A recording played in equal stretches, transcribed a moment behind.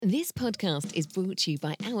This podcast is brought to you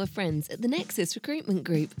by our friends at the Nexus Recruitment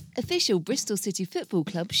Group, official Bristol City Football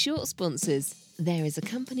Club short sponsors. There is a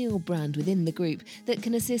company or brand within the group that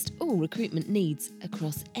can assist all recruitment needs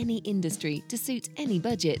across any industry to suit any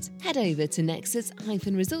budget. Head over to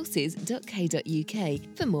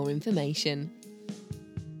nexus-resources.co.uk for more information.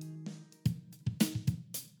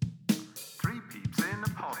 Three Peeps in a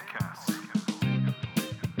Podcast.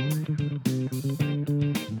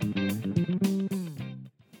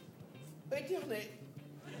 They done it.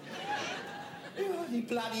 You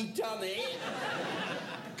bloody done it.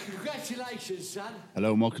 Congratulations, son.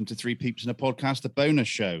 Hello and welcome to Three Peeps in a Podcast, the bonus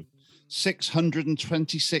show.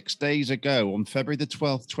 626 days ago, on February the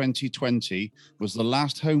 12th, 2020, was the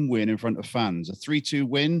last home win in front of fans. A 3-2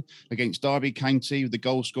 win against Derby County with the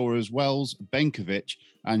goal scorers Wells, Benkovic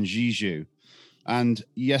and Zizou. And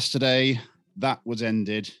yesterday, that was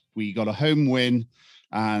ended. We got a home win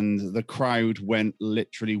and the crowd went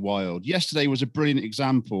literally wild. Yesterday was a brilliant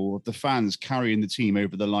example of the fans carrying the team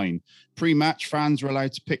over the line. Pre-match, fans were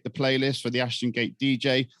allowed to pick the playlist for the Ashton Gate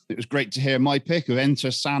DJ. It was great to hear my pick of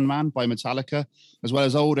Enter Sandman by Metallica, as well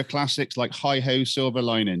as older classics like Hi-Ho Silver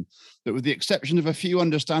Lining. But with the exception of a few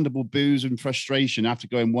understandable boos and frustration after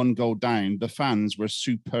going one goal down, the fans were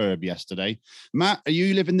superb yesterday. Matt, are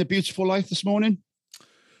you living the beautiful life this morning?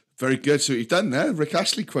 Very good. So what you've done there, Rick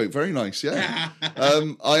Astley quote. Very nice. Yeah,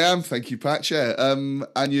 I am. Thank you, Patch. Yeah, and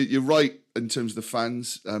you're right in terms of the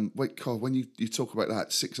fans. Wait, Carl, when you talk about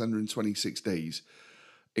that, 626 days,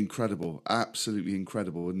 incredible, absolutely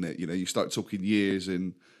incredible, isn't it? You know, you start talking years,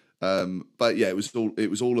 and but yeah, it was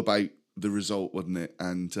all about the result, wasn't it?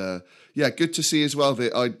 And yeah, good to see as well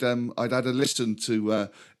that I'd had a listen to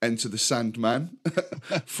Enter the Sandman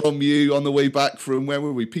from you on the way back from, where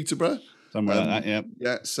were we, Peterborough? Somewhere like that, yeah.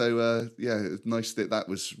 Yeah, so yeah, it's nice that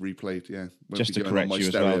was replayed. Yeah, just to correct you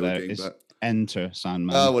as well, there, it's Enter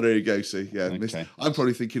Sandman. Oh, well, there you go. See, yeah, okay. I'm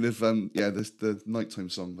probably thinking of the nighttime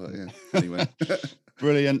song, but yeah. Anyway,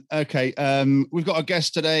 brilliant. Okay, we've got a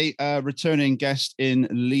guest today, returning guest in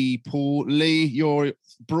Lee Paul. Lee, your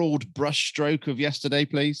broad brush stroke of yesterday,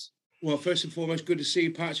 please. Well, first and foremost, good to see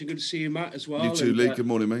you, Patch, and good to see you, Matt, as well. You too, Lee. Good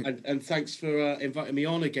morning, mate. And thanks for inviting me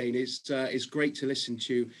on again. It's great to listen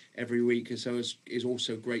to you every week, and so it's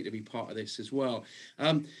also great to be part of this as well.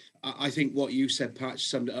 I think what you said, Patch,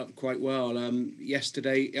 summed it up quite well.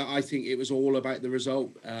 Yesterday, I think it was all about the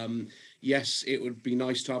result. Yes, it would be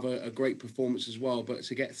nice to have a great performance as well, but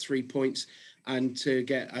to get 3 points and to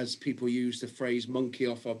get, as people use the phrase, monkey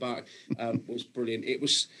off our back was brilliant.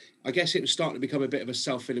 I guess it was starting to become a bit of a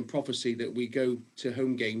self-fulfilling prophecy that we go to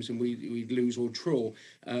home games and we lose or draw.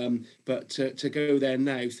 But to go there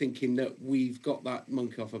now thinking that we've got that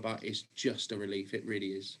monkey off our back is just a relief. It really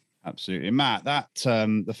is. Absolutely. Matt, that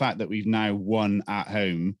the fact that we've now won at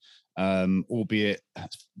home, albeit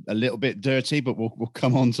a little bit dirty, but we'll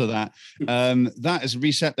come on to that. That has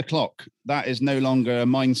reset the clock. That is no longer a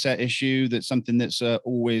mindset issue. That's something that's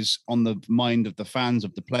always on the mind of the fans,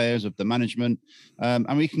 of the players, of the management,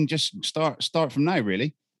 and we can just start from now,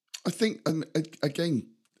 really. I think, again,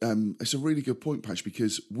 it's a really good point, Patch,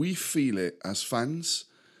 because we feel it as fans.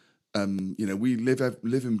 You know, we live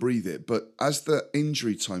and breathe it. But as the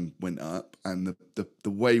injury time went up and the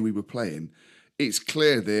way we were playing, it's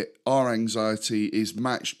clear that our anxiety is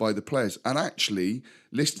matched by the players. And actually,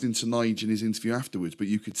 listening to Nigel in his interview afterwards, but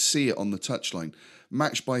you could see it on the touchline,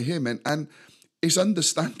 matched by him. And it's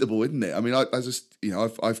understandable, isn't it? I mean,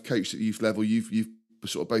 I've coached at youth level. You've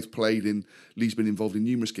sort of both played in. Lee's been involved in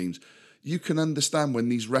numerous games. You can understand when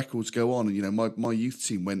these records go on. And, you know, my youth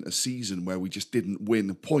team went a season where we just didn't win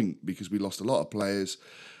a point because we lost a lot of players.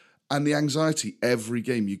 And the anxiety every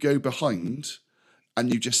game, you go behind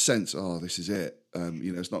and you just sense, oh, this is it.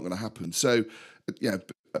 You know, it's not going to happen. So, yeah,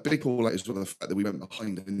 a big call out is the fact that we went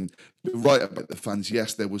behind. And you're right about the fans.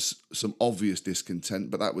 Yes, there was some obvious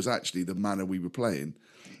discontent, but that was actually the manner we were playing.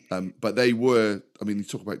 But they were, I mean, you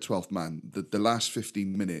talk about 12th man, the last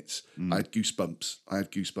 15 minutes, I had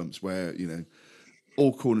goosebumps where, you know,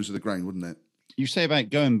 all corners of the ground, wouldn't it? You say about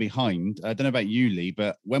going behind. I don't know about you, Lee,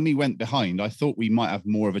 but when we went behind, I thought we might have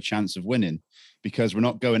more of a chance of winning because we're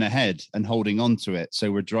not going ahead and holding on to it.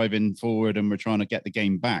 So we're driving forward and we're trying to get the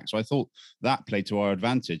game back. So I thought that played to our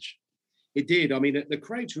advantage. It did. I mean, the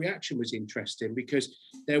crowd's reaction was interesting because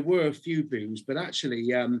there were a few boos, but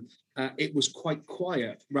actually it was quite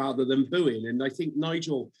quiet rather than booing. And I think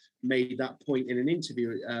Nigel made that point in an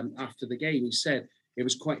interview after the game. He said it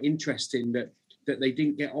was quite interesting that they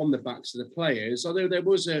didn't get on the backs of the players, although there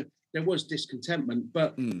was discontentment.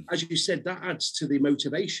 But as you said, that adds to the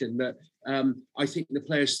motivation that I think the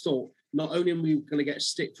players thought not only are we going to get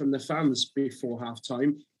stick from the fans before half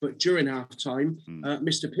time, but during half time,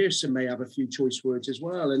 Mr. Pearson may have a few choice words as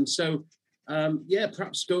well. And so,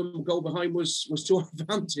 perhaps goal behind was to our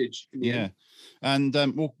advantage. Yeah. And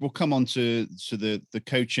we'll come on to the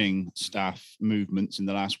coaching staff movements in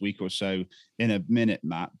the last week or so in a minute,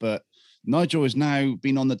 Matt. But Nigel has now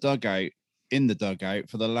been in the dugout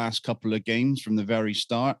for the last couple of games from the very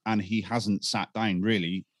start, and he hasn't sat down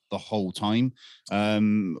really the whole time.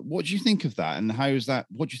 What do you think of that, and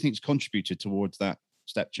what do you think has contributed towards that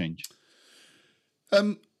step change?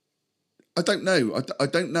 I don't know. I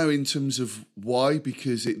don't know in terms of why,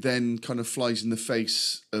 because it then kind of flies in the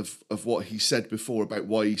face of what he said before about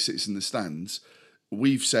why he sits in the stands.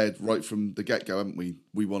 We've said right from the get-go, haven't we?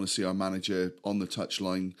 We want to see our manager on the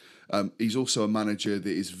touchline. He's also a manager that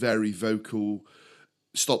is very vocal,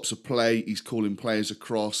 stops a play, he's calling players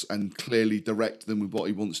across and clearly direct them with what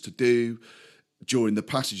he wants to do. During the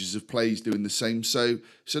passages of plays, doing the same. So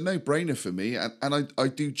it's a no-brainer for me. And I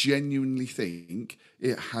do genuinely think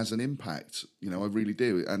it has an impact. I really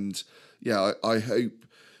do. And yeah, I hope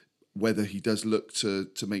whether he does look to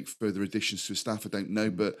make further additions to his staff, I don't know.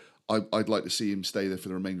 But I'd like to see him stay there for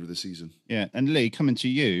the remainder of the season. Yeah. And Lee, coming to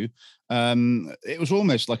you, it was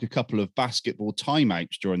almost like a couple of basketball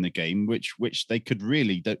timeouts during the game, which they could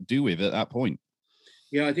really do with at that point.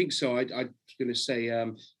 Yeah, I think so. I was going to say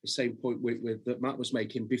the same point with that Matt was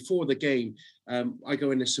making before the game. I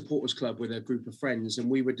go in a supporters club with a group of friends, and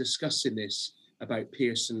we were discussing this about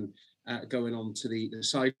Pearson going on to the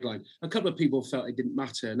sideline. A couple of people felt it didn't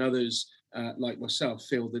matter, and others, like myself,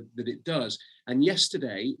 feel that it does. And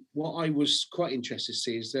yesterday, what I was quite interested to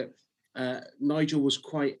see is that Nigel was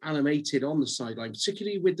quite animated on the sideline,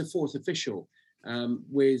 particularly with the fourth official,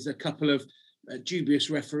 with a couple of dubious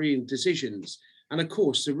refereeing decisions. And of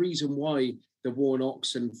course, the reason why the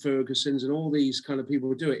Warnocks and Fergusons and all these kind of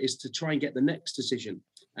people do it is to try and get the next decision.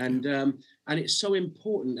 And it's so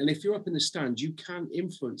important. And if you're up in the stands, you can't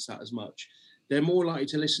influence that as much. They're more likely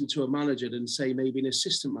to listen to a manager than, say, maybe an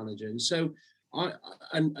assistant manager. And so,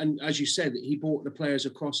 and as you said, he brought the players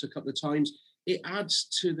across a couple of times. It adds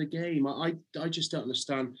to the game. I just don't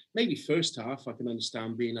understand. Maybe first half, I can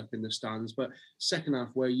understand being up in the stands, but second half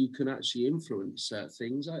where you can actually influence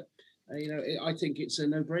things, I think it's a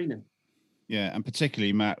no-brainer. Yeah, and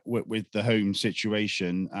particularly, Matt, with the home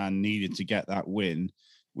situation and needed to get that win,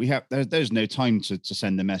 there's no time to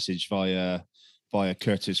send a message via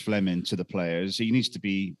Curtis Fleming to the players. He needs to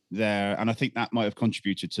be there, and I think that might have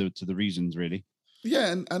contributed to the reasons, really.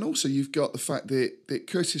 Yeah, and also you've got the fact that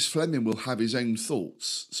Curtis Fleming will have his own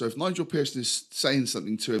thoughts. So if Nigel Pearson is saying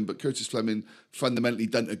something to him, but Curtis Fleming fundamentally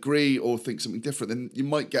doesn't agree or thinks something different, then you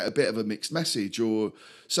might get a bit of a mixed message. I'm,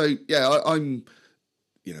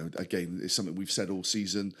 again, it's something we've said all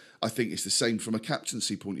season. I think it's the same from a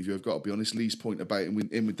captaincy point of view. I've got to be honest. Lee's point about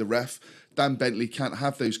in with the ref, Dan Bentley can't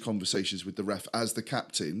have those conversations with the ref as the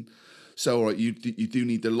captain. So, all right, you do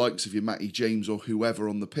need the likes of your Matty James or whoever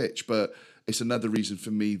on the pitch, but it's another reason for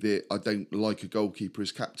me that I don't like a goalkeeper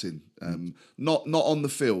as captain. Not on the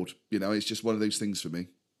field, it's just one of those things for me.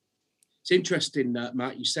 It's interesting,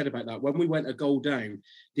 Matt, you said about that. When we went a goal down,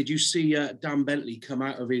 did you see Dan Bentley come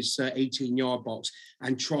out of his 18-yard box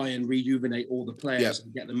and try and rejuvenate all the players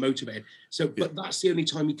and get them motivated? So, but that's the only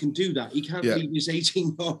time he can do that. He can't leave his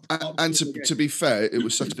 18-yard box. And to be fair, it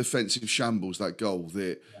was such a defensive shambles, that goal,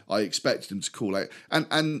 that I expected him to call out.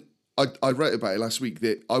 And I wrote about it last week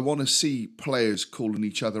that I want to see players calling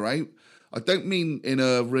each other out. I don't mean in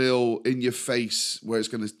a real in-your-face where it's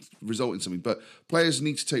going to result in something, but players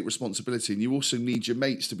need to take responsibility, and you also need your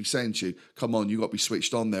mates to be saying to you, come on, you've got to be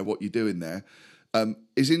switched on there, what you're doing there.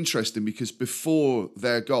 Is interesting because before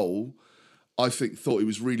their goal, I thought it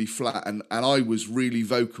was really flat, and I was really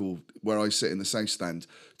vocal where I sit in the south stand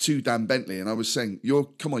to Dan Bentley, and I was saying, you're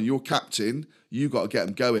captain, you got to get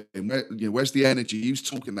them going. Where's the energy? He was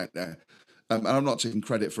talking out there. And I'm not taking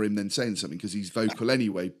credit for him then saying something because he's vocal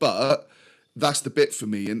anyway, but that's the bit for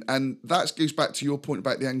me. And that goes back to your point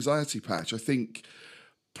about the anxiety patch. I think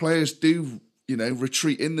players do,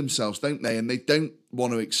 retreat in themselves, don't they? And they don't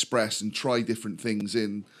want to express and try different things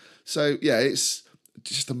in. So, yeah, it's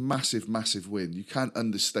just a massive, massive win. You can't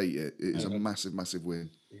understate it. It is a massive, massive win.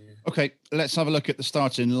 Okay, let's have a look at the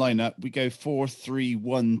starting lineup. We go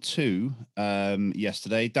 4-3-1-2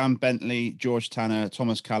 yesterday. Dan Bentley, George Tanner,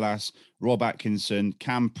 Thomas Callas, Rob Atkinson.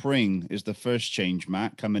 Cam Pring is the first change,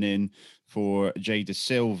 Matt, coming in for Jay De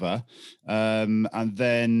Silva. And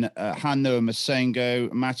then Hanno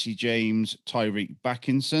Masengo, Matty James, Tyreek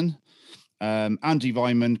Backinson. Andy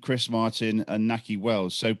Vyman, Chris Martin, and Naki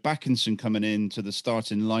Wells. So Backinson coming into the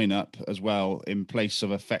starting lineup as well in place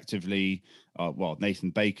of effectively, Nathan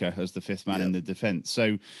Baker as the fifth man in the defence.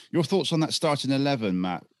 So your thoughts on that starting 11,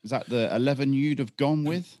 Matt? Is that the 11 you'd have gone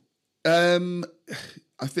with?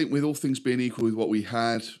 I think with all things being equal with what we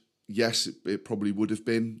had, yes, it probably would have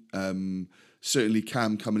been. Certainly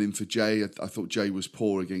Cam coming in for Jay. I thought Jay was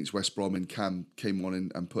poor against West Brom, and Cam came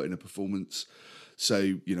on and put in a performance.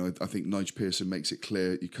 So, I think Nigel Pearson makes it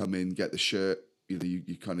clear, you come in, get the shirt,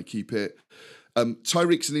 you kind of keep it.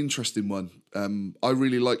 Tyreek's an interesting one. I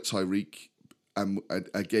really like Tyreek.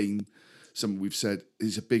 Again, something we've said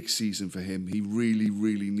is a big season for him. He really,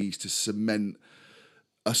 really needs to cement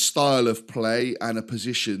a style of play and a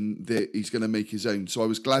position that he's going to make his own. So I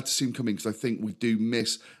was glad to see him come in, because I think we do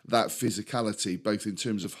miss that physicality, both in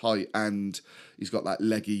terms of height and he's got that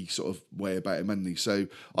leggy sort of way about him, hasn't he? So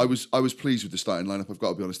I was pleased with the starting lineup, I've got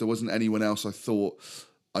to be honest. There wasn't anyone else I thought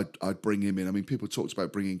I'd bring him in. I mean, people talked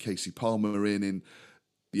about bringing Casey Palmer in,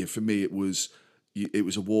 and for me it was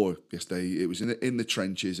a war yesterday. It was in the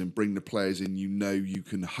trenches, and bring the players in you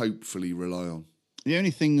can hopefully rely on. The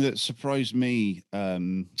only thing that surprised me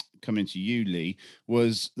coming to you, Lee,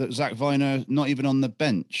 was that Zach Viner not even on the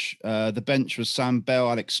bench. The bench was Sam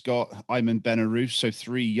Bell, Alex Scott, Ayman Benarous, so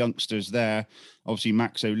 3 youngsters there. Obviously,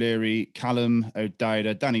 Max O'Leary, Callum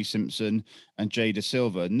O'Dowda, Danny Simpson, and Jay Da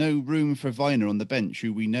Silva. No room for Viner on the bench,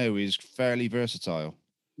 who we know is fairly versatile.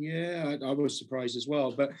 Yeah, I was surprised as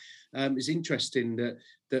well. But it's interesting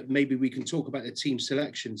that maybe we can talk about the team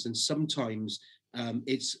selections, and sometimes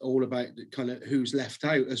it's all about kind of who's left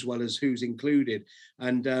out as well as who's included.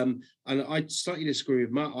 And I slightly disagree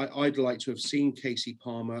with Matt. I'd like to have seen Casey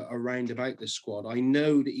Palmer around about the squad. I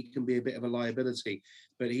know that he can be a bit of a liability,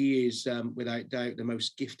 but he is without doubt the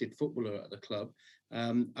most gifted footballer at the club.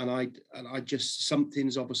 And I just,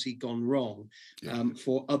 something's obviously gone wrong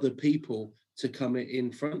for other people to come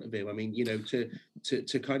in front of him. I mean,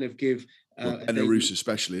 to kind of give Benarous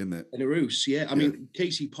especially, isn't it? Benarous, yeah. I mean,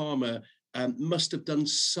 Casey Palmer must have done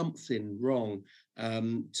something wrong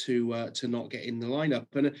to not get in the lineup.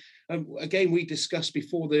 And again, we discussed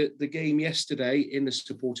before the game yesterday in the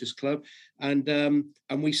supporters club, and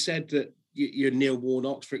we said that your Neil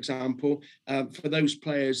Warnock, for example, for those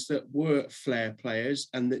players that were flair players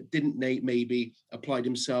and that didn't maybe apply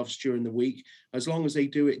themselves during the week, as long as they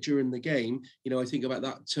do it during the game, I think about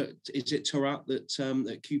that. Is it Tarat that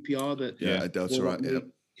at QPR that Adel Tarat, yeah.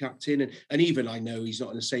 Captain, and even I know he's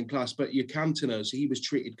not in the same class, but your Cantonas, he was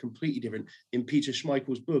treated completely different. In Peter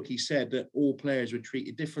Schmeichel's book, he said that all players were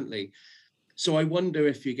treated differently. So I wonder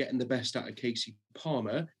if you're getting the best out of Casey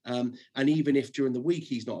Palmer, and even if during the week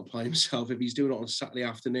he's not applying himself, if he's doing it on a Saturday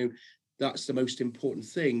afternoon, that's the most important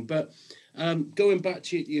thing. But going back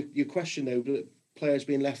to your question though, players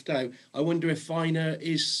being left out, I wonder if Viner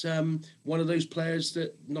is one of those players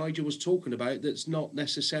that Nigel was talking about that's not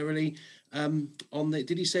necessarily on the,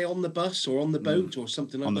 did he say on the bus or on the boat or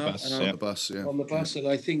something like that? On the bus, yeah. On the bus, and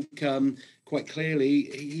I think quite clearly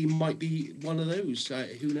he might be one of those.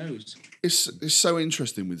 Who knows? It's so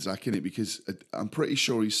interesting with Zach, isn't it? Because I'm pretty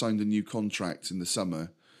sure he signed a new contract in the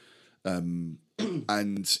summer, and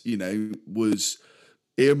was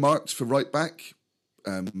earmarked for right back.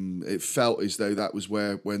 It felt as though that was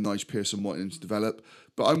where Nigel Pearson wanted him to develop.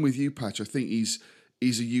 But I'm with you, Patch. I think he's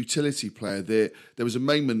a utility player. There was a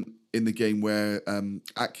moment in the game where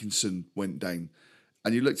Atkinson went down,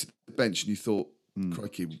 and you looked at the bench and you thought,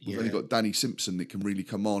 crikey, we've only got Danny Simpson that can really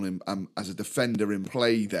come on and as a defender in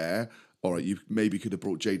play there. All right, you maybe could have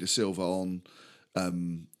brought Jay Da Silva on.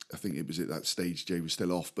 I think it was at that stage Jay was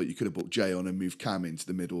still off, but you could have brought Jay on and moved Cam into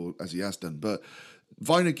the middle as he has done. But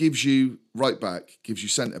Viner gives you right back, gives you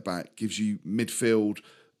centre back, gives you midfield,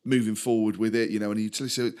 moving forward with it, and utility.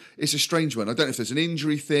 So it's a strange one. I don't know if there's an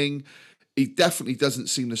injury thing. He definitely doesn't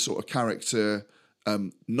seem the sort of character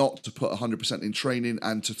not to put 100% in training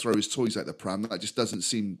and to throw his toys out the pram. That just doesn't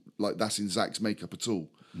seem like that's in Zach's makeup at all.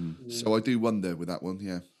 So I do wonder with that one,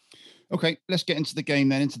 yeah. Okay, let's get into the game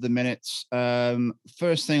then, into the minutes.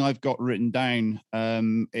 First thing I've got written down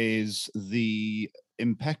is the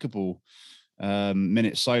impeccable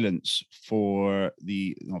minute silence for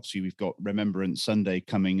obviously we've got Remembrance Sunday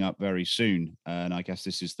coming up very soon, and I guess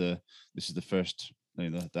this is the first,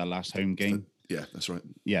 the last home game. Yeah, that's right.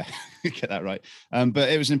 Yeah, get that right. But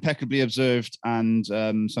it was impeccably observed and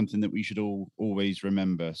something that we should always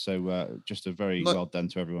remember. So just a very well done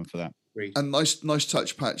to everyone for that. And nice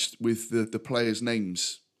touch, Patch, with the players'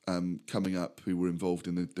 names coming up who were involved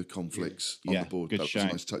in the conflicts on Yeah, the board. good That was shout.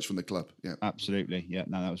 a nice touch from the club. Yeah, Absolutely. Yeah,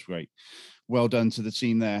 no, that was great. Well done to the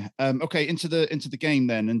team there. Okay, into the game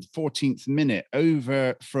then, and 14th minute,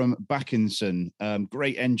 over from Backinson.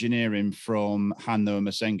 Great engineering from Hanno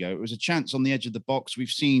Masengo. It was a chance on the edge of the box. We've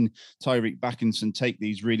seen Tyreek Backinson take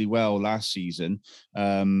these really well last season,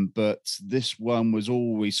 but this one was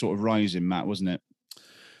always sort of rising, Matt, wasn't it?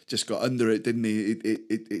 just got under it, didn't he?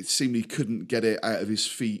 It seemed he couldn't get it out of his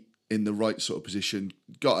feet in the right sort of position.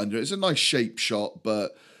 Got under it. It's a nice shape shot,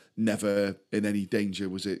 but never in any danger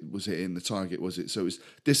was it in the target, was it? So it was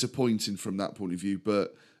disappointing from that point of view.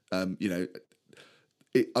 But I'm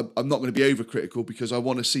not going to be overcritical because I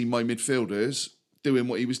want to see my midfielders doing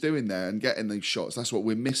what he was doing there and getting those shots. That's what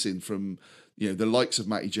we're missing from the likes of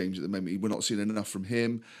Matty James at the moment. We're not seeing enough from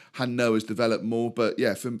him. Hanno has developed more, but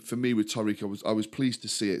yeah, for me with Tyreek, I was pleased to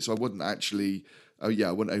see it. So I wasn't actually, I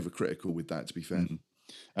wasn't overcritical with that, to be fair. Mm-hmm.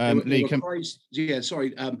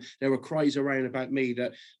 There were cries around about me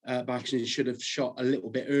that Baxter should have shot a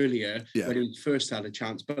little bit earlier when he first had a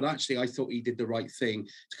chance. But actually, I thought he did the right thing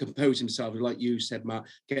to compose himself, like you said, Matt,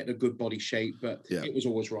 get a good body shape. But it was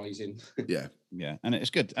always rising. Yeah, and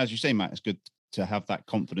it's good, as you say, Matt. It's good to have that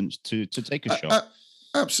confidence to take a shot.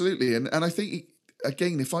 Absolutely, and I think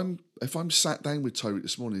again, if I'm sat down with Tyreek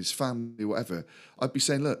this morning, his family, whatever, I'd be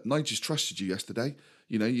saying, look, Nigel's trusted you yesterday.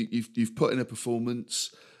 You've put in a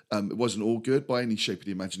performance. It wasn't all good by any shape of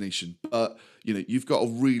the imagination, but you've got to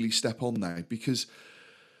really step on now because,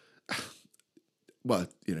 well,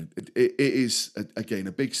 it is again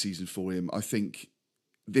a big season for him. I think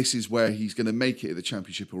this is where he's going to make it at the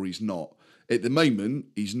Championship or he's not. At the moment,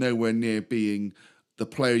 he's nowhere near being the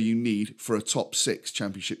player you need for a top 6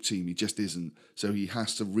 Championship team. He just isn't. So he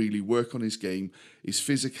has to really work on his game, his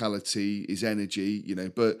physicality, his energy,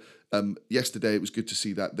 But yesterday it was good to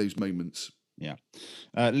see those moments. Yeah.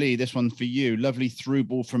 Lee, this one for you. Lovely through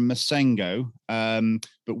ball from Masengo,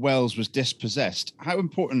 but Wells was dispossessed. How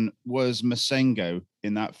important was Masengo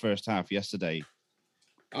in that first half yesterday?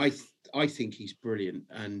 I think he's brilliant.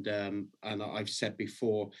 And I've said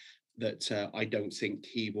before that I don't think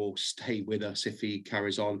he will stay with us if he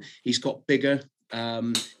carries on. He's got bigger.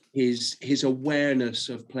 His awareness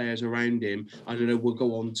of players around him, I don't know, we'll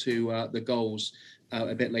go on to the goals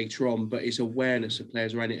a bit later on, but his awareness of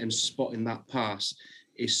players around it and spotting that pass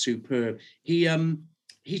is superb.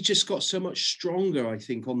 He's just got so much stronger, I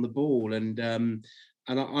think, on the ball, and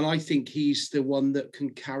I think he's the one that can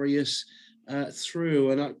carry us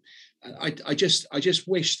through. And I just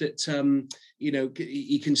wish that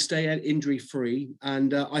he can stay injury free,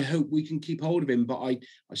 and I hope we can keep hold of him. But I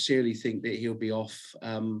seriously think that he'll be off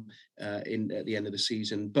at the end of the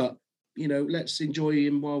season. But let's enjoy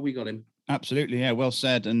him while we got him. Absolutely, yeah, well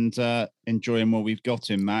said, and enjoy him while we've got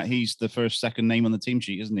him, Matt. He's the second name on the team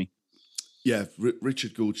sheet, isn't he? Yeah,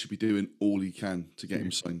 Richard Gould should be doing all he can to get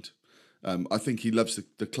him signed. I think he loves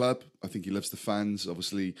the club. I think he loves the fans.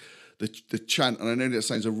 Obviously, the chant, and I know that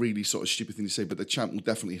sounds a really sort of stupid thing to say, but the chant will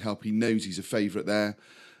definitely help. He knows he's a favourite there.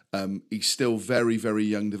 He's still very, very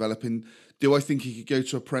young, developing. Do I think he could go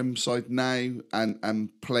to a Prem side now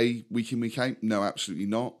and play week in, week out? No, absolutely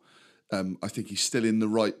not. I think he's still in the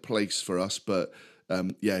right place for us, but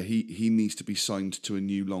he needs to be signed to a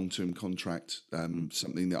new long-term contract,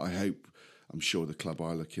 something that I'm sure the club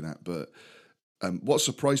are looking at. But what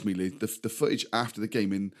surprised me, Lee, the footage after the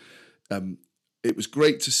game, it was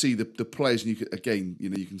great to see the players, and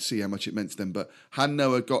you can see how much it meant to them. But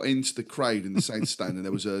Hanno got into the crowd in the south stand, and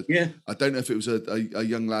there was I don't know if it was a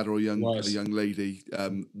young lad or a young lady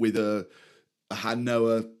with a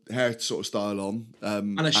Hanno hair sort of style on,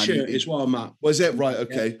 and a shirt as well, Matt. Was it right?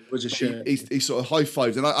 Okay, yeah, it was a shirt. He sort of high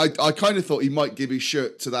fived, and I kind of thought he might give his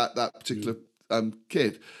shirt to that particular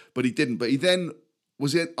kid, but he didn't. But he then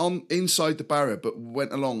was inside the barrier, but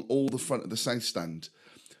went along all the front of the south stand,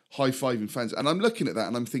 high fiving fans. And I'm looking at that,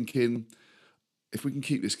 and I'm thinking, if we can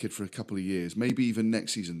keep this kid for a couple of years, maybe even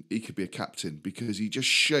next season, he could be a captain because he just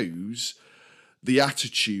shows the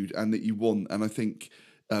attitude and that you want. And I think.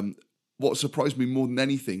 What surprised me more than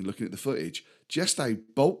anything, looking at the footage, just how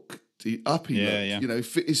bulked up he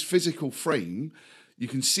looked. His physical frame, you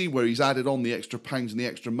can see where he's added on the extra pounds and the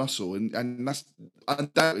extra muscle, and that's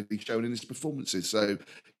undoubtedly shown in his performances. So,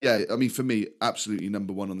 for me, absolutely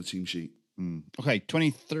number one on the team sheet. Okay,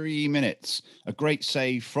 23 minutes. A great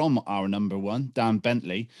save from our number one, Dan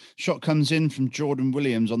Bentley. Shot comes in from Jordan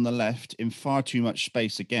Williams on the left in far too much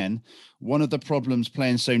space again. One of the problems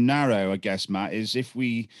playing so narrow, I guess, Matt, is if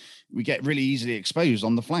we get really easily exposed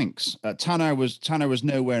on the flanks. Tanner was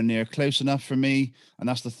nowhere near close enough for me, and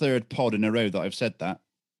that's the third pod in a row that I've said that.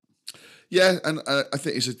 Yeah, and I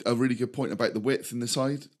think it's a really good point about the width in the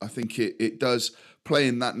side. I think it does play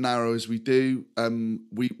in that narrow as we do.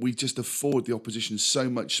 We just afford the opposition so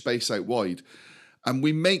much space out wide, and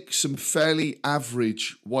we make some fairly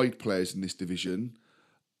average wide players in this division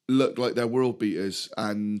look like they're world beaters.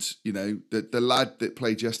 And the lad that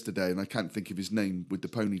played yesterday, and I can't think of his name with the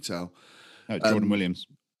ponytail. Jordan Williams.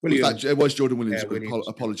 It was Jordan Williams. Yeah, Williams.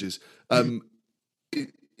 Apologies.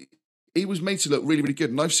 He was made to look really, really good,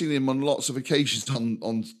 and I've seen him on lots of occasions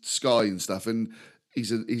on Sky and stuff. And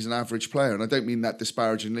he's an average player, and I don't mean that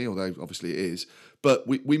disparagingly, although obviously it is. But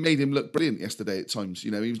we made him look brilliant yesterday at times. He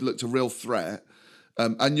looked a real threat.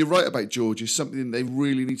 And you're right about George. It's something they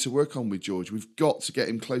really need to work on with George. We've got to get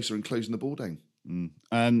him closer and closing the ball down.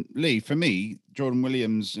 Lee, for me, Jordan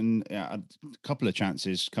Williams and a couple of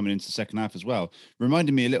chances coming into the second half as well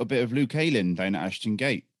reminded me a little bit of Luke Ayling down at Ashton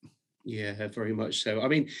Gate. Yeah, very much so. I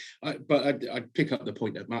mean, I'd pick up the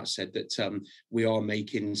point that Matt said that we are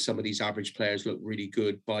making some of these average players look really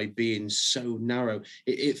good by being so narrow.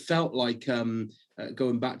 It felt like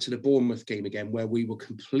going back to the Bournemouth game again, where we were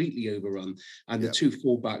completely overrun and the two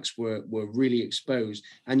fullbacks were really exposed.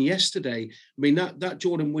 And yesterday, I mean, that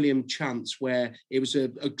Jordan Williams chance where it was a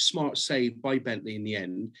smart save by Bentley in the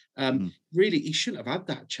end, really, he shouldn't have had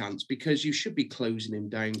that chance because you should be closing him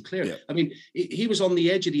down clear. Yeah. I mean, he was on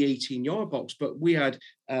the edge of the 18-yard box, but we had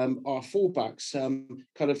our fullbacks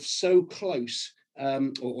kind of so close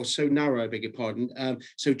or so narrow, I beg your pardon.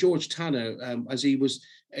 So George Tanner,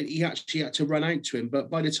 he actually had to run out to him, but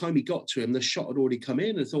by the time he got to him, the shot had already come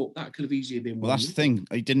in, and thought that could have easily been. Well, that's the thing.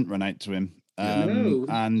 He didn't run out to him,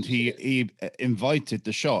 and he invited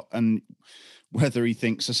the shot. And whether he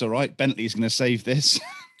thinks it's all right, Bentley's going to save this,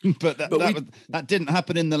 but that didn't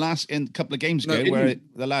happen in a couple of games ago, where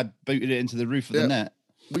the lad booted it into the roof of the net.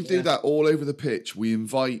 We do that all over the pitch. We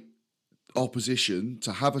invite opposition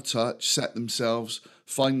to have a touch, set themselves,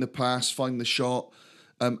 find the pass, find the shot.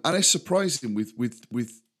 And it's surprising with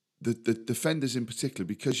the defenders in particular,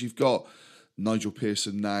 because you've got Nigel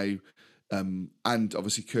Pearson now, and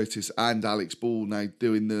obviously Curtis and Alex Ball now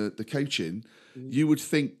doing the coaching. You would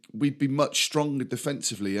think we'd be much stronger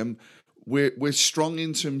defensively. We're strong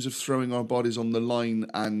in terms of throwing our bodies on the line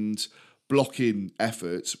and blocking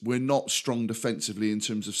efforts. We're not strong defensively in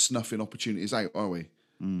terms of snuffing opportunities out, are we?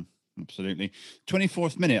 Absolutely.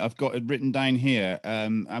 24th minute, I've got it written down here.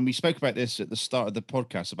 And we spoke about this at the start of the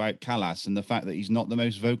podcast about Callas and the fact that he's not the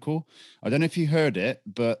most vocal. I don't know if you heard it,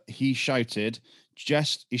 but he shouted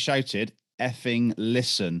effing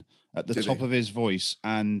listen at the top of his voice.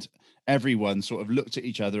 And everyone sort of looked at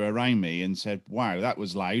each other around me and said, wow, that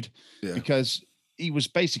was loud. Yeah. Because he was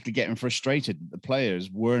basically getting frustrated that the players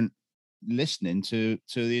weren't listening to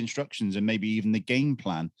the instructions and maybe even the game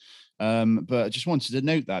plan. But I just wanted to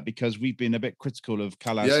note that because we've been a bit critical of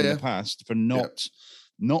Callas in the past for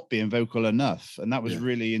not being vocal enough. And that was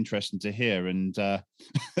really interesting to hear. And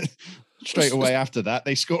straight away after that,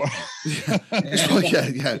 they score. That's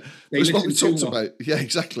what we talked about. Yeah,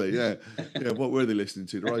 exactly. Yeah. What were they listening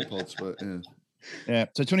to? Their iPods, but yeah.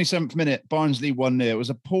 So 27th minute, Barnsley 1-0. It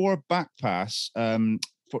was a poor back pass.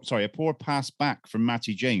 A poor pass back from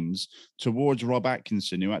Matty James towards Rob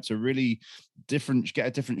Atkinson, who had to really get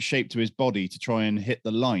a different shape to his body to try and hit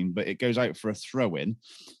the line, but it goes out for a throw-in.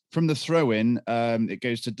 From the throw-in, it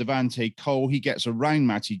goes to Devante Cole. He gets around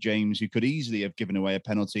Matty James, who could easily have given away a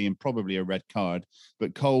penalty and probably a red card,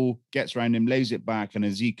 but Cole gets around him, lays it back, and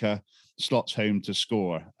Azeka slots home to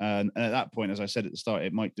score. And at that point, as I said at the start,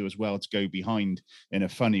 it might do as well to go behind in a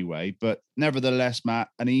funny way, but nevertheless, Matt,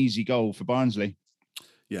 an easy goal for Barnsley.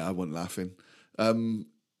 Yeah, I wasn't laughing.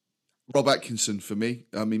 Rob Atkinson for me.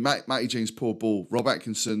 I mean, Matty James, poor ball. Rob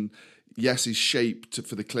Atkinson, yes, his shape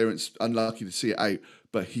for the clearance, unlucky to see it out,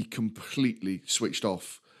 but he completely switched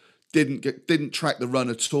off. Didn't track the run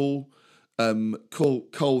at all.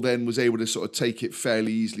 Cole then was able to sort of take it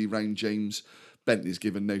fairly easily round James. Bentley's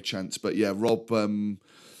given no chance, but yeah, Rob.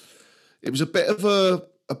 It was a bit of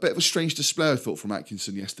a strange display, I thought, from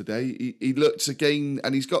Atkinson yesterday. He looked again,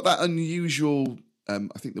 and he's got that unusual.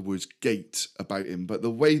 I think the word's gait about him, but the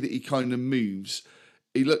way that he kind of moves,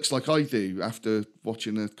 he looks like I do after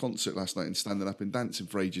watching a concert last night and standing up and dancing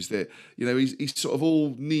for ages there. He's sort of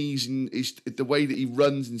all knees, and the way that he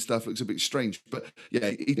runs and stuff looks a bit strange. But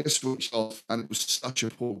yeah, he just switched off, and it was such a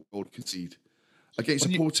poor goal to concede against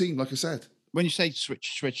a poor team, like I said. When you say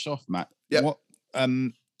switched off, Matt, what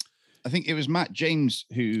I think it was Matt James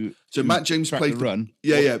who. So Matt James played the run.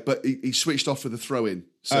 Yeah, but he switched off for the throw in.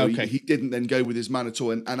 So he didn't then go with his man at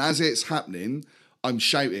all. And as it's happening, I'm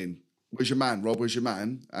shouting, "Where's your man, Rob? Where's your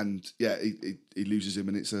man?" And yeah, he loses him,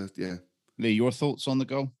 and it's Lee, your thoughts on the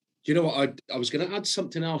goal? Do you know what? I was going to add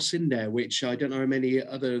something else in there, which I don't know how many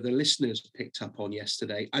other of the listeners picked up on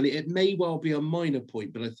yesterday, and it may well be a minor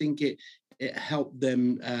point, but I think it helped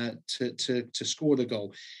them to score the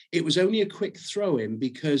goal. It was only a quick throw in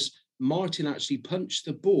because Martin actually punched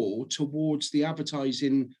the ball towards the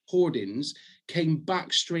advertising hoardings, came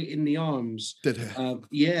back straight in the arms. Did he?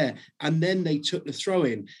 Yeah, and then they took the throw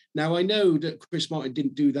in. Now, I know that Chris Martin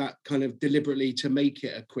didn't do that kind of deliberately to make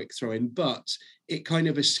it a quick throw in, but it kind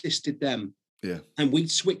of assisted them. Yeah. And we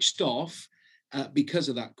switched off because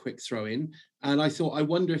of that quick throw in. And I thought, I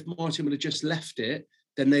wonder if Martin would have just left it,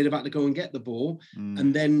 then they'd have had to go and get the ball,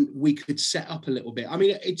 and then we could set up a little bit. I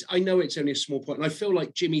mean, I know it's only a small point, and I feel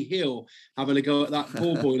like Jimmy Hill having a go at that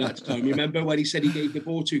ball boy that time. Remember when he said he gave the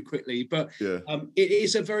ball too quickly? But it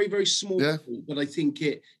is a very, very small point, but I think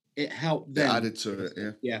it helped them. It added to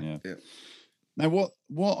it, yeah. Now,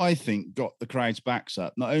 what I think got the crowd's backs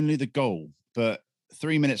up, not only the goal, but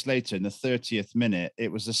 3 minutes later, in the 30th minute,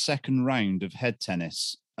 it was the second round of head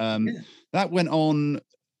tennis. That went on.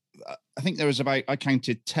 I think there was I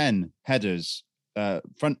counted 10 headers,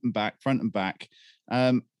 front and back.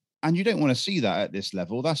 And you don't want to see that at this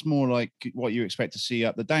level. That's more like what you expect to see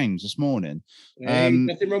up the Downs this morning.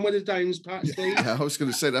 Nothing wrong with the Downs, Pat. Yeah, I was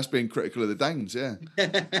going to say that's being critical of the Downs, yeah.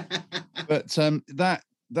 But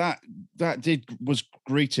that was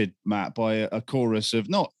greeted, Matt, by a chorus of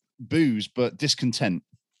not boos but discontent.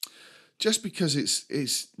 Just because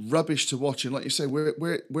it's rubbish to watch, and like you say,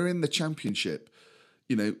 we're in the Championship.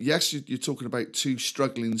 You know, yes, you're talking about two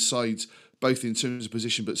struggling sides, both in terms of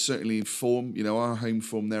position, but certainly in form. You know, our home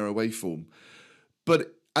form, their away form.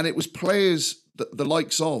 And it was players the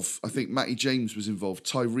likes of, I think Matty James was involved,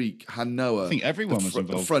 Tyreek, Hanoa. I think everyone was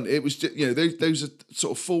involved. The front. It was just, you know, those are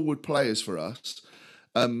sort of forward players for us.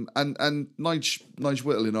 And Nige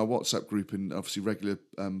Whittle in our WhatsApp group, and obviously regular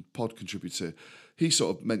pod contributor, he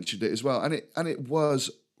sort of mentioned it as well. And it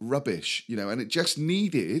was rubbish, you know, and it just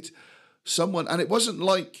needed someone. And it wasn't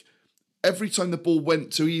like every time the ball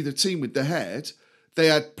went to either team with the head, they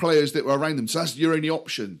had players that were around them. So that's your only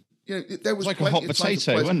option. You know, there was like a hot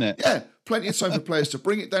potato, wasn't it? Yeah, plenty of time for players to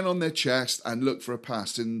bring it down on their chest and look for a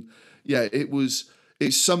pass. And yeah,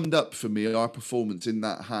 it summed up for me our performance in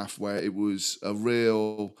that half, where it was a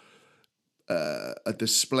real a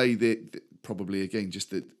display that probably again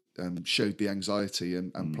just that showed the anxiety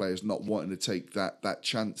and players not wanting to take that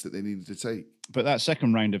chance that they needed to take. But that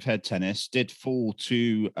second round of head tennis did fall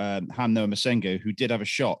to Hanoa Masengo, who did have a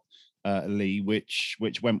shot, Lee, which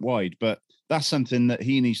went wide. But that's something that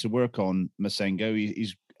he needs to work on, Masengo.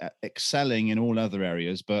 He's excelling in all other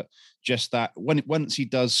areas, but just that once he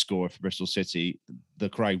does score for Bristol City, the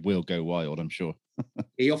crowd will go wild, I'm sure.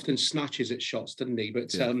 He often snatches at shots, doesn't he? But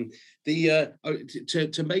to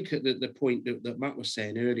make the point that Matt was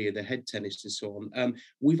saying earlier, the head tennis and so on,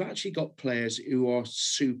 we've actually got players who are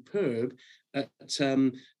superb at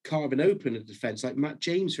carving open a defence. Like Matt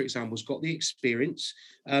James, for example, has got the experience.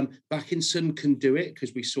 Backinson can do it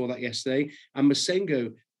because we saw that yesterday, and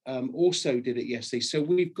Masengo also did it yesterday. So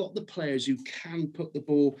we've got the players who can put the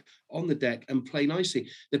ball on the deck and play nicely.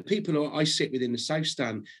 The people who I sit with in the South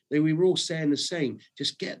Stand, we were all saying the same.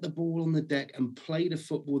 Just get the ball on the deck and play the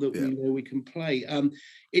football that we know we can play.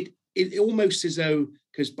 It almost as though,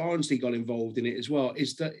 because Barnsley got involved in it as well,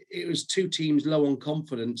 is that it was two teams low on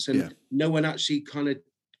confidence and no one actually kind of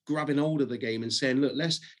grabbing hold of the game and saying, look,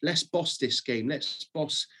 let's boss this game. Let's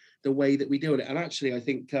boss the way that we do it. And actually, I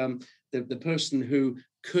think the person who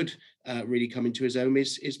could really come into his own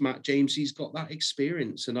is Matt James. He's got that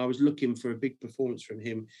experience, and I was looking for a big performance from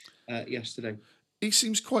him yesterday. He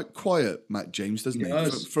seems quite quiet, Matt James, doesn't he?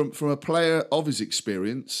 Does. From a player of his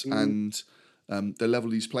experience and the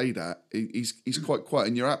level he's played at, he's quite quiet.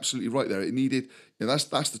 And you're absolutely right there. It needed, you know,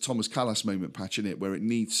 that's the Thomas Callas moment, Patch, in it, where it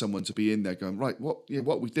needs someone to be in there going, right, what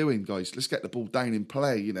are we doing, guys? Let's get the ball down in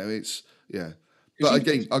play. You know, But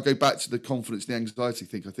again, I'll go back to the confidence, the anxiety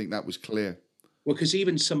thing. I think that was clear. Well, because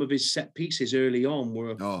even some of his set pieces early on were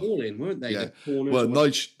appalling, weren't they? Yeah. The corners well,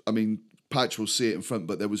 Nige, I mean, Patch will see it in front,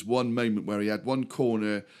 but there was one moment where he had one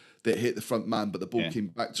corner that hit the front man, but the ball came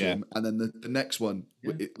back to him. And then the next one,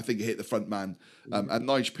 I think it hit the front man. And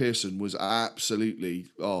Nige Pearson was absolutely,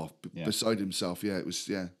 beside himself. Yeah, it was,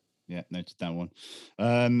 Yeah, noted that one.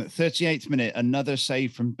 38th minute, another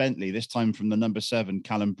save from Bentley, this time from the number 7,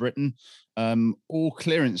 Callum Britton. All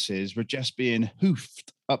clearances were just being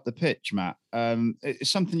hoofed up the pitch, Matt. It's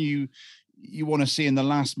something you want to see in the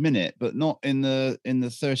last minute, but not in the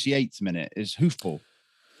 38th minute, is hoofball.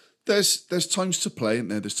 There's times to play, isn't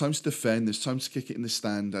there? There's times to defend, there's times to kick it in the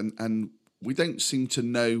stand, and we don't seem to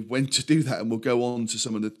know when to do that, and we'll go on to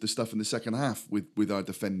some of the stuff in the second half with our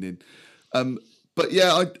defending. But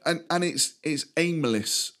yeah, and it's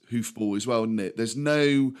aimless hoofball as well, isn't it? There's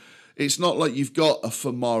no. It's not like you've got a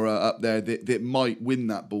Famara up there that might win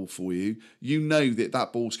that ball for you. You know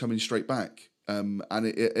that ball's coming straight back, and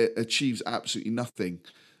it achieves absolutely nothing.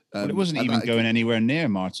 Well, it wasn't and even that- going anywhere near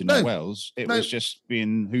Martin No, or Wells. It no. was just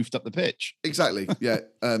being hoofed up the pitch. Exactly, yeah.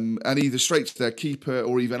 And either straight to their keeper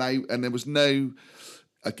or even out, and there was no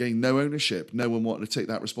ownership. No one wanted to take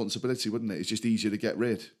that responsibility, wouldn't it? It's just easier to get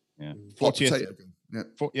rid. Yeah. Hot 40th, potato gun.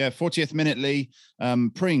 Yeah. 40th minute, Lee.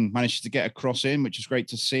 Pring manages to get a cross in, which is great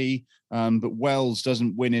to see. But Wells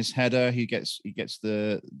doesn't win his header. He gets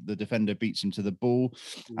the defender, beats him to the ball.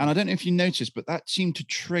 And I don't know if you noticed, but that seemed to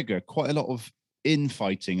trigger quite a lot of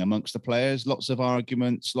infighting amongst the players. Lots of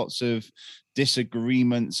arguments, lots of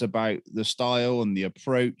disagreements about the style and the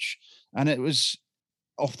approach. And it was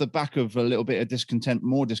off the back of a little bit of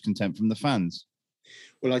more discontent from the fans.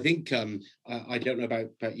 Well, I think I don't know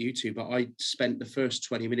about you two, but I spent the first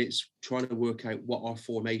 20 minutes trying to work out what our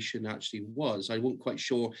formation actually was. I wasn't quite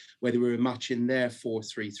sure whether we were matching their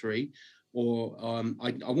 4-3-3 or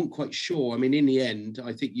I wasn't quite sure. I mean, in the end,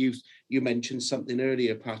 I think you mentioned something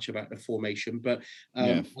earlier, Patch, about the formation, but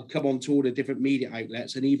I've come on to all the different media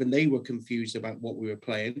outlets, and even they were confused about what we were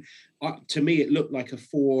playing. To me, it looked like a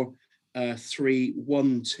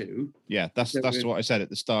 4-3-1-2. Yeah, that's what I said at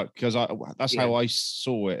the start, because that's how I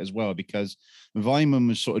saw it as well, because Weimann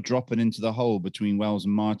was sort of dropping into the hole between Wells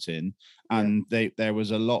and Martin, and there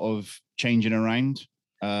was a lot of changing around.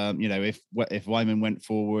 If Weimann went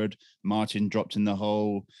forward, Martin dropped in the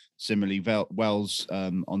hole. Similarly, Wells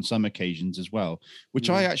on some occasions as well,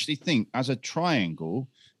 which I actually think as a triangle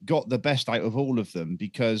got the best out of all of them,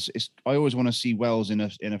 because I always want to see Wells in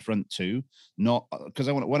a front two, not because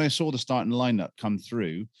when I saw the starting lineup come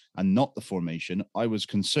through and not the formation, I was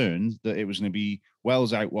concerned that it was going to be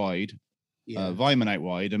Wells out wide, Weimann out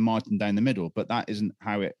wide, and Martin down the middle. But that isn't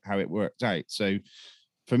how it worked out. So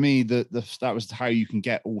for me, that was how you can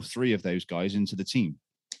get all three of those guys into the team.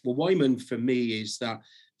 Well, Weimann for me is that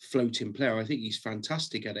floating player. I think he's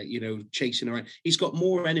fantastic at it, chasing around. He's got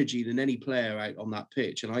more energy than any player out on that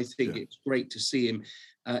pitch, and I think it's great to see him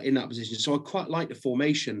in that position. So I quite like the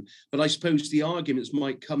formation, but I suppose the arguments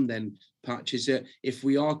might come then, Patch, is that if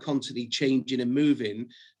we are constantly changing and moving,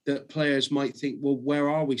 that players might think, well, where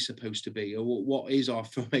are we supposed to be, or what is our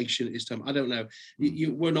formation at this time? I don't know.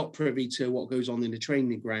 We're not privy to what goes on in the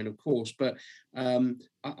training ground, of course, but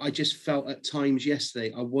I just felt at times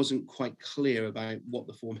yesterday I wasn't quite clear about what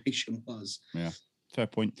the formation was. Yeah, fair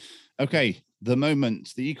point. Okay, the moment,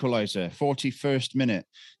 the equaliser, 41st minute.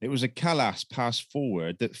 It was a Callas pass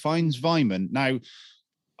forward that finds Weimann. Now,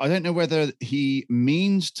 I don't know whether he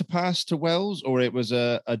means to pass to Wells or it was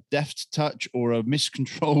a deft touch or a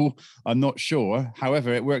miscontrol. I'm not sure.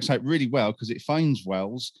 However, it works out really well because it finds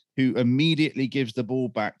Wells, who immediately gives the ball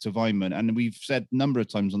back to Weimann. And we've said a number of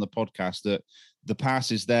times on the podcast that the pass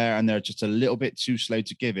is there and they're just a little bit too slow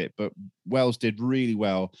to give it. But Wells did really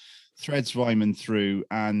well, threads Weimann through.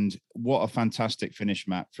 And what a fantastic finish,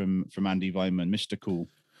 Matt, from Andy Weimann, Mr. Cool.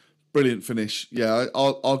 Brilliant finish. Yeah,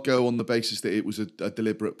 I'll go on the basis that it was a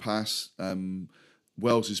deliberate pass.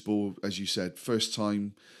 Wells's ball, as you said, first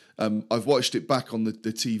time. I've watched it back on the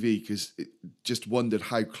TV because it just wondered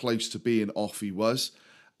how close to being off he was.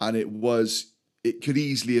 And it could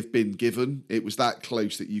easily have been given. It was that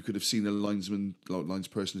close that you could have seen a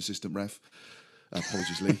linesperson, assistant ref,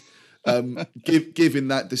 apologies, Lee, giving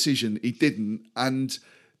that decision. He didn't. And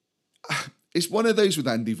it's one of those with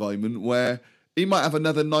Andy Weimann where he might have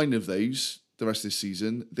another 9 of those the rest of this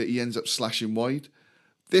season that he ends up slashing wide.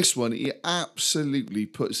 This one, he absolutely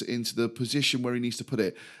puts it into the position where he needs to put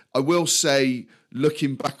it. I will say,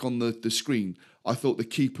 looking back on the screen, I thought the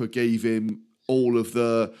keeper gave him all of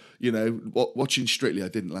the, watching Strictly, I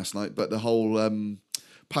didn't last night, but the whole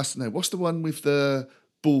pass. No, what's the one with the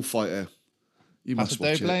bullfighter? You must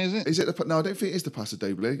watch it. Is it? Is it no, I don't think it is the Paso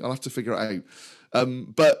Doble. I'll have to figure it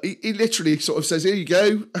out. But he literally sort of says, "Here you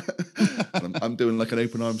go." I'm doing like an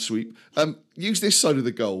open arm sweep. Use this side of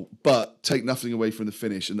the goal, but take nothing away from the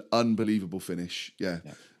finish. An unbelievable finish. Yeah.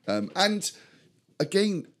 And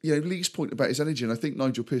again, Lee's point about his energy, and I think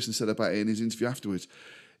Nigel Pearson said about it in his interview afterwards.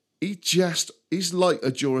 He's like a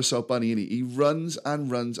Duracell bunny, innit? He runs and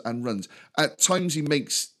runs and runs. At times he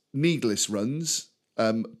makes needless runs.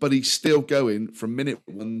 But he's still going from minute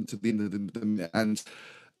 1 to the end of the minute. And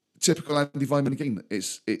typical Andy Weimann again,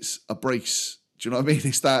 it's a brace. Do you know what I mean?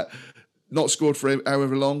 It's that not scored for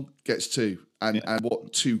however long, gets 2. And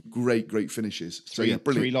what 2 great finishes. So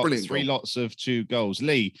brilliant. Three lots of 2 goals.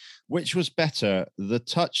 Lee, which was better, the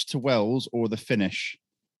touch to Wells or the finish?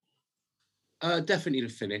 Definitely the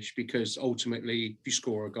finish, because ultimately, if you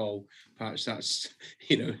score a goal, perhaps that's,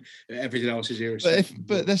 everything else is irrespective.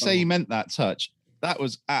 But let's say he meant that touch. That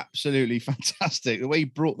was absolutely fantastic. The way he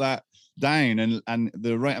brought that down and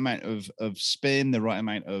the right amount of spin, the right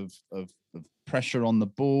amount of pressure on the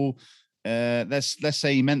ball. Let's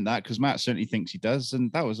say he meant that, because Matt certainly thinks he does,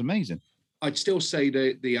 and that was amazing. I'd still say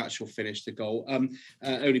the actual finish, the goal,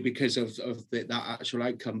 only because of that actual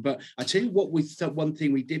outcome. But I tell you what, one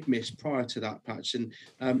thing we did miss prior to that, Patch, and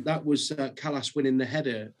that was Kalas winning the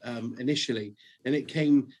header initially. And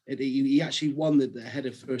he actually won the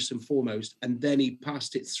header first and foremost, and then he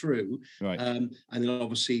passed it through. Right. And then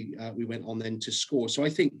obviously we went on then to score. So I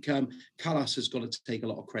think Kalas has got to take a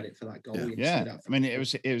lot of credit for that goal. Yeah. I mean, it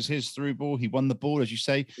was his through ball. He won the ball, as you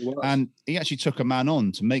say, and he actually took a man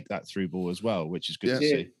on to make that through ball as well, which is good to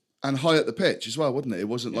see. And high at the pitch as well, wasn't it? It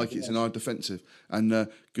wasn't like it's in our defensive. And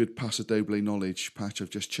good Paso Doble knowledge, Patch.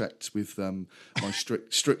 I've just checked with my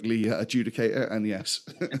strictly adjudicator, and yes.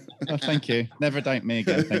 Oh, thank you. Never doubt me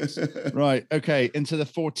again. Thanks. Right. Okay. Into the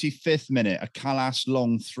 45th minute, a Kalas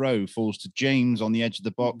long throw falls to James on the edge of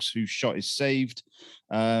the box, whose shot is saved.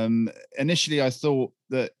 Initially, I thought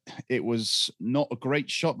that it was not a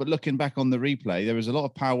great shot, but looking back on the replay, there was a lot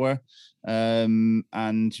of power,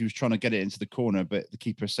 and he was trying to get it into the corner, but the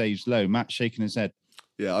keeper saves low. Matt shaking his head.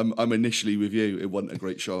 Yeah, I'm initially with you. It wasn't a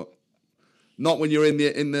great shot. Not when you're in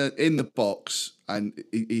the box and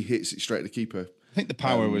he hits it straight at the keeper. I think the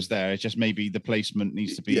power was there. It's just maybe the placement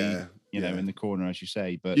needs to be, in the corner, as you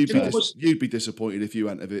say. But you'd be disappointed if you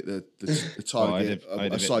went of it the target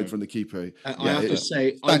aside from the keeper. I have to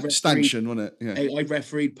say, stanchion, wasn't it? Yeah. I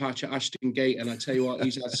refereed Patch at Ashton Gate, and I tell you what,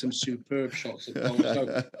 he's had some superb shots at goal.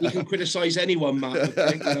 So you can criticise anyone, Matt.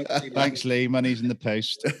 Okay? Thanks, Lee. Money's in the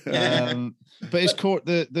post. But his court,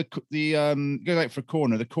 goes out for a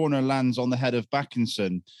corner. The corner lands on the head of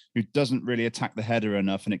Backinson, who doesn't really attack the header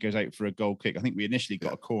enough, and it goes out for a goal kick. I think we initially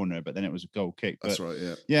got a corner, but then it was a goal kick. That's right.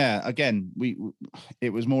 Yeah. Yeah. Again,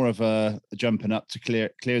 it was more of a jumping up to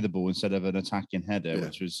clear the ball instead of an attacking header,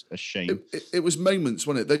 which was a shame. It was moments,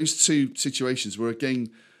 wasn't it? Those two situations were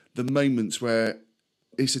again the moments where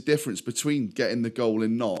it's a difference between getting the goal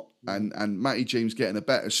and not, and Matty James getting a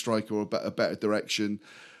better strike or a better direction.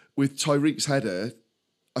 With Tyreek's header,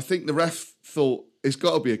 I think the ref thought it's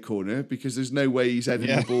got to be a corner, because there's no way he's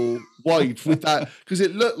heading the ball wide with that, because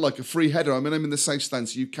it looked like a free header. I mean, I'm in the south stand,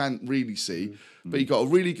 so you can't really see, but he got a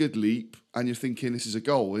really good leap, and you're thinking this is a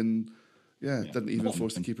goal, and doesn't even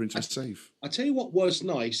force the keeper into a save. I tell you what was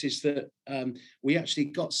nice is that we actually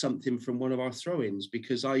got something from one of our throw-ins,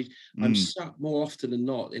 because I'm sat more often than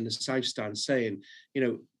not in the south stand saying,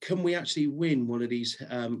 can we actually win one of these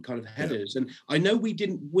kind of headers? And I know we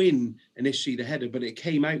didn't win initially the header, but it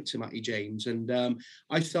came out to Matty James, and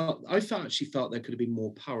I actually felt there could have been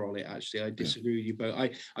more power on it. Actually, I disagree with you both.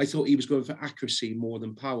 I thought he was going for accuracy more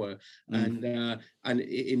than power, and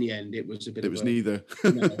in the end, it was a bit. It was neither. I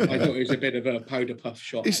thought it was a bit of a powder puff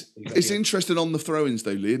shot. It's interesting on the throw-ins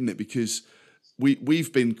though, Lee, isn't it? Because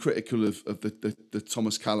we've been critical of the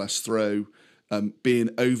Thomas Kalas throw being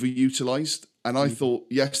overutilised. And I thought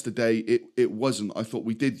yesterday it wasn't. I thought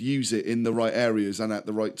we did use it in the right areas and at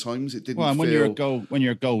the right times. It didn't. Well, and when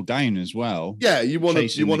you're a goal down as well. Yeah, you want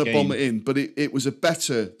to bomb it in, but it was a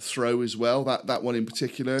better throw as well. That one in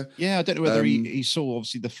particular. Yeah, I don't know whether he saw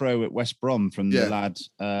obviously the throw at West Brom from the lad.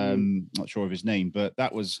 Not sure of his name, but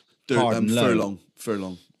that was hard and low.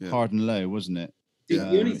 Furlong. Yeah. Hard and low, wasn't it?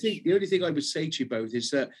 The only thing I would say to you both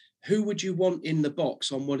is that who would you want in the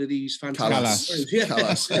box on one of these fantastic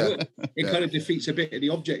throws? Kalas, It kind of defeats a bit of the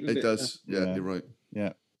object. It does. Yeah, you're right.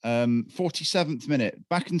 Yeah. 47th minute,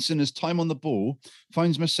 Backinson has time on the ball,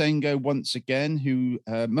 finds Masengo once again, who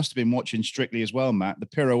must have been watching Strictly as well, Matt. The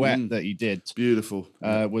pirouette that he did, beautiful,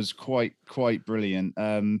 was quite brilliant.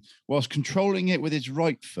 Whilst controlling it with his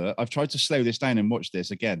right foot, I've tried to slow this down and watch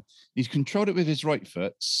this again. He's controlled it with his right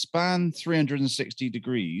foot, span 360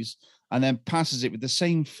 degrees, and then passes it with the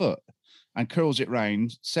same foot and curls it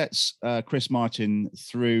round, sets Chris Martin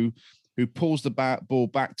through, who pulls the ball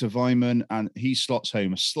back to Weimann, and he slots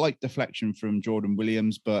home. A slight deflection from Jordan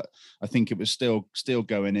Williams, but I think it was still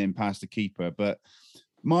going in past the keeper. But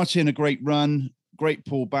Martin, a great run, great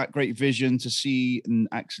pull back, great vision to see and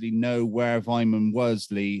actually know where Weimann was,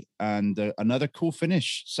 Lee, and another cool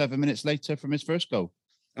finish 7 minutes later from his first goal.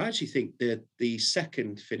 I actually think the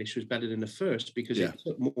second finish was better than the first, because it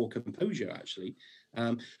took more composure, actually.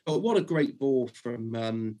 But what a great ball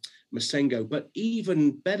from Masengo. But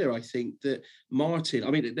even better, I think, that Martin,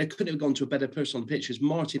 I mean, they couldn't have gone to a better person on the pitch, because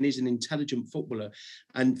Martin is an intelligent footballer.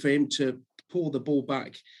 And for him to pull the ball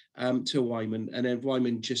back to Wyman, and then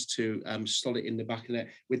Wyman just to slot it in the back of the net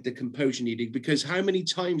with the composure needed. Because how many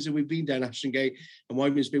times have we been down Ashton Gate and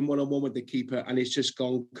Wyman's been one-on-one with the keeper and it's just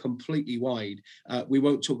gone completely wide? We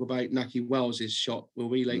won't talk about Naki Wells' shot, will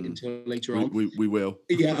we, until later on? We will.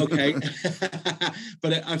 Yeah, okay.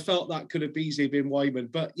 But I felt that could have easily been Wyman.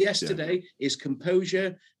 But yesterday is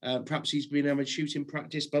composure. Perhaps he's been having shooting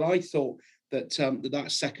practice, but I thought that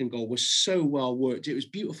that second goal was so well worked. It was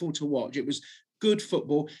beautiful to watch. It was good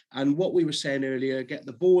football. And what we were saying earlier, get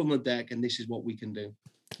the ball on the deck, and this is what we can do.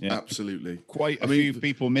 Yeah, absolutely. Quite a few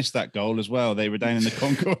people missed that goal as well. They were down in the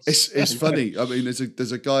concourse. It's funny. I mean,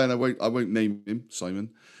 there's a guy, and I won't name him, Simon,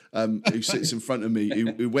 who sits in front of me,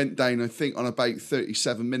 who went down, I think, on about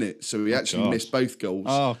 37 minutes. So he actually missed both goals.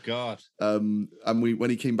 Oh God! And when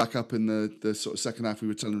he came back up in the sort of second half, we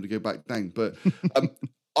were telling him to go back down. But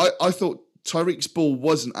I thought Tyreek's ball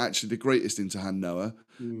wasn't actually the greatest into hand Noah,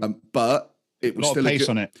 but it was still a pace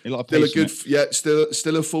on it. A lot of still pace a good,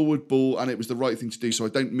 still a forward ball, and it was the right thing to do. So I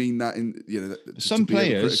don't mean that in some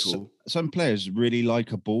players really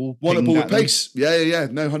like a ball. Want a ball with pace? Yeah,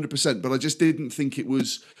 no, 100%. But I just didn't think it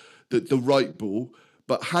was the right ball.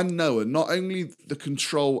 But Han Noah, not only the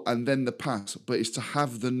control and then the pass, but it's to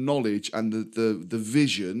have the knowledge and the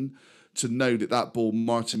vision to know that ball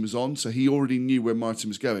Martin was on. So he already knew where Martin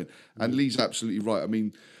was going. And Lee's absolutely right. I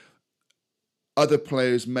mean, other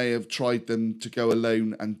players may have tried them to go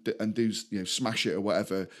alone and do smash it or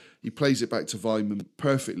whatever. He plays it back to Weimann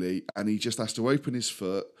perfectly, and he just has to open his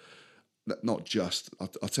foot. Not just,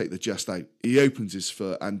 I'll take the just out. He opens his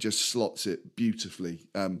foot and just slots it beautifully.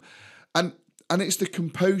 And it's the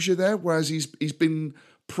composure there, whereas he's been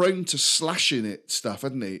prone to slashing it stuff,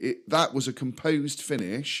 hadn't he? That was a composed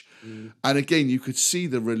finish, and again you could see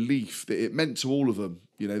the relief that it meant to all of them.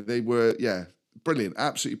 They were brilliant,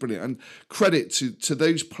 absolutely brilliant, and credit to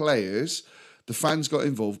those players. The fans got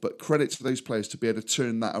involved, but credit to those players to be able to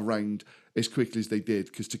turn that around as quickly as they did,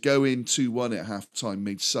 because to go in 2-1 at half time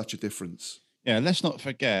made such a difference. Yeah, let's not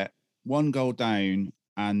forget 1 goal down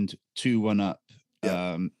and 2-1 up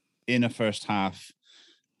in a first half.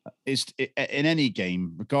 In any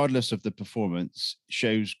game, regardless of the performance,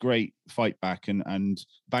 shows great fight back and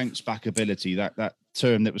bounce back ability. That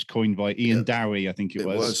term that was coined by Ian Dowie, I think it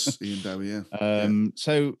was Ian Dowie.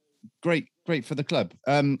 So great for the club.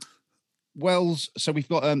 Wells. So we've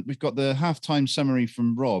got the halftime summary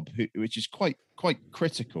from Rob, which is quite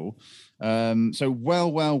critical. So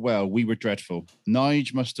well, we were dreadful.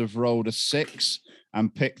 Nige must have rolled a 6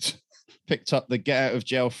 and picked up the get out of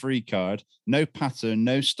jail free card. No pattern,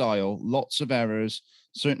 no style, lots of errors.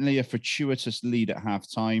 Certainly a fortuitous lead at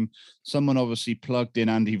halftime. Someone obviously plugged in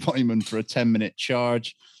Andy Weimann for a 10-minute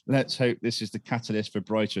charge. Let's hope this is the catalyst for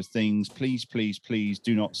brighter things. Please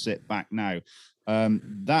do not sit back now.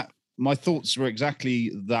 My thoughts were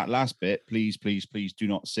exactly that last bit. Please do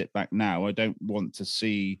not sit back now. I don't want to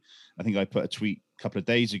see. I think I put a tweet a couple of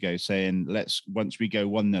days ago saying once we go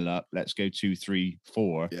 1-0 up, let's go 2, 3,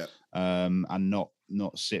 4, and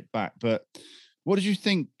not sit back. But what did you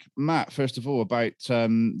think, Matt, first of all, about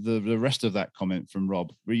the rest of that comment from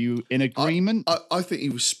Rob? Were you in agreement? I think he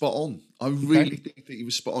was spot on. I really think he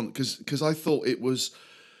was spot on because I thought it was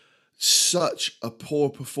such a poor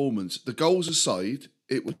performance. The goals aside,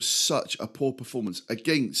 it was such a poor performance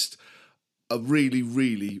against a really,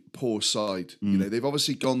 really poor side. They've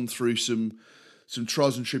obviously gone through some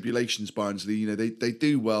trials and tribulations, Barnsley. They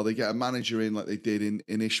do well. They get a manager in like they did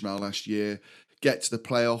in Ishmael last year, get to the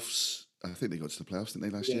playoffs. I think they got to the playoffs,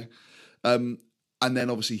 didn't they, last year? And then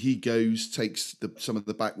obviously he goes, takes some of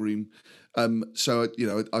the back room. So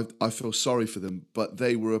I feel sorry for them, but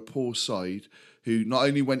they were a poor side who not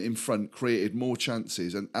only went in front, created more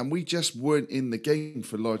chances, and we just weren't in the game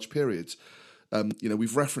for large periods.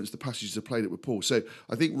 We've referenced the passages that played it with Paul. So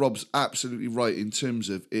I think Rob's absolutely right in terms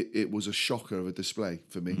of it was a shocker of a display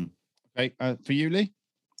for me. Okay, for you, Lee?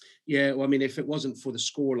 Yeah, well, I mean, if it wasn't for the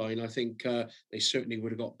scoreline, I think they certainly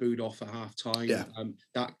would have got booed off at half time. Yeah.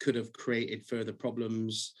 That could have created further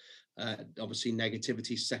problems. Obviously,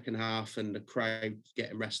 negativity second half and the crowd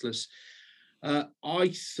getting restless.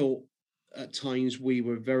 I thought at times we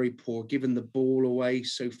were very poor, giving the ball away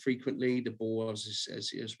so frequently. The ball, as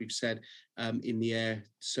we've said, in the air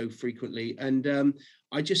so frequently. And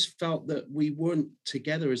I just felt that we weren't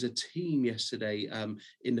together as a team yesterday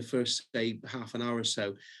in the first, say, half an hour or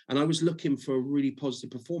so. And I was looking for a really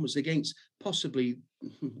positive performance against possibly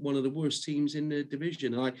one of the worst teams in the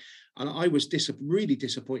division. And I was really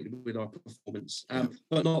disappointed with our performance,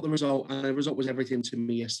 but not the result. And the result was everything to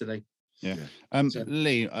me yesterday. Yeah.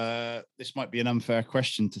 Lee, this might be an unfair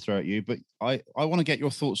question to throw at you, but I want to get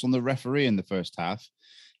your thoughts on the referee in the first half.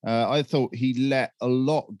 I thought he let a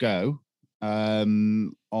lot go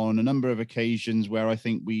on a number of occasions where I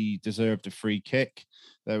think we deserved a free kick.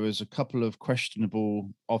 There was a couple of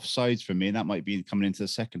questionable offsides for me, and that might be coming into the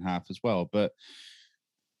second half as well. But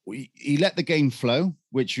he let the game flow,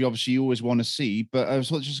 which you obviously always want to see. But I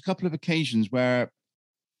saw just a couple of occasions where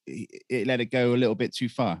it let it go a little bit too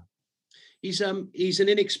far. He's an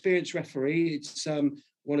inexperienced referee. It's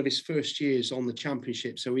one of his first years on the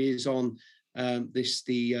championship, so he is on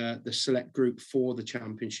the select group for the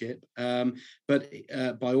championship. But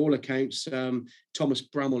by all accounts, Thomas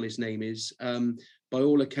Bramwell, his name is. By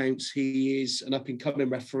all accounts, he is an up-and-coming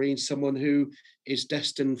referee and someone who is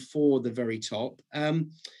destined for the very top.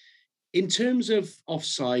 In terms of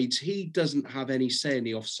offsides, he doesn't have any say in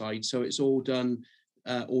the offside, so it's all done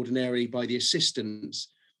ordinarily by the assistants.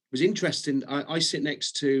 It was interesting. I sit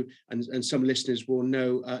next to, and some listeners will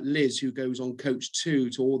know, Liz, who goes on Coach 2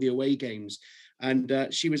 to all the away games. And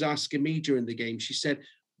she was asking me during the game, she said,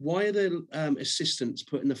 why are the assistants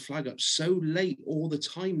putting the flag up so late all the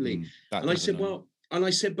time, Lee? And I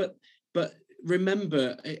said, but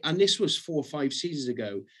remember, and this was 4 or 5 seasons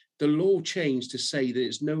ago, the law changed to say that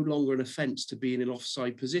it's no longer an offence to be in an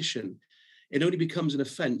offside position. It only becomes an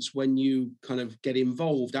offence when you kind of get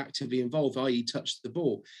involved, actively involved, i.e. touch the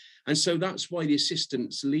ball. And so that's why the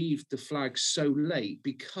assistants leave the flag so late,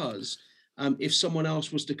 because if someone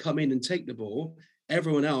else was to come in and take the ball,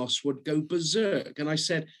 everyone else would go berserk. And I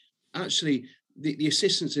said, actually, the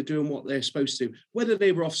assistants are doing what they're supposed to. Whether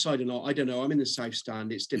they were offside or not, I don't know. I'm in the south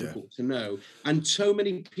stand. It's difficult to know. And so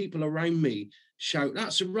many people around me shout,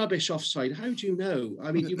 that's a rubbish offside. How do you know?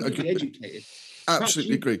 I mean, you've got to be educated.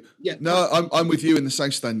 Absolutely agree. Yeah, no, I'm with you in the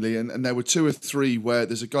South Stand, Lee, and there were 2 or 3 where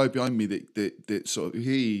there's a guy behind me that sort of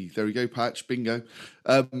there we go, Patch, bingo,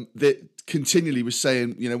 that continually was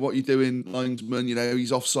saying, what are you doing, linesman?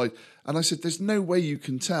 He's offside, and I said, there's no way you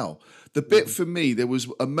can tell. The bit for me, there was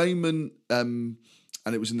a moment, and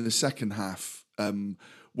it was in the second half,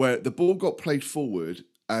 where the ball got played forward,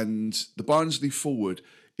 and the Barnsley forward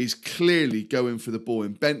is clearly going for the ball,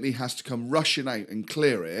 and Bentley has to come rushing out and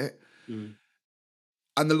clear it.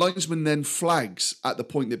 And the linesman then flags at the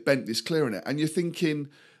point that Bentley's clearing it. And you're thinking,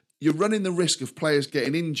 you're running the risk of players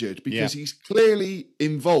getting injured because he's clearly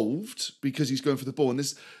involved because he's going for the ball.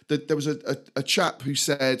 And there was a chap who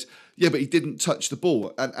said, yeah, but he didn't touch the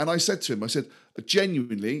ball. And I said to him,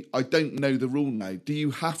 genuinely, I don't know the rule now. Do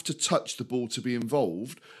you have to touch the ball to be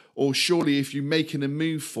involved? Or surely if you're making a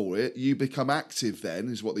move for it, you become active then,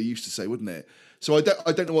 is what they used to say, wouldn't it? So I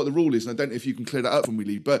don't know what the rule is, and I don't know if you can clear that up for me,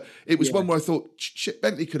 Lee. But it was one where I thought, shit,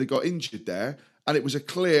 Bentley could have got injured there, and it was a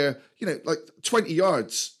clear, like 20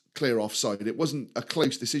 yards clear offside. It wasn't a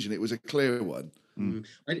close decision; it was a clear one.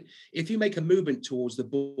 If you make a movement towards the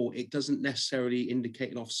ball, it doesn't necessarily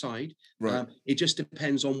indicate an offside. Right. It just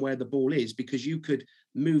depends on where the ball is, because you could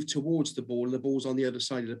move towards the ball and the ball's on the other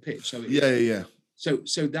side of the pitch. So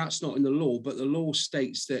So that's not in the law, but the law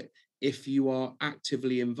states that if you are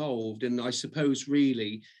actively involved, and I suppose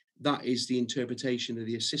really that is the interpretation of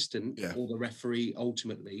the assistant or the referee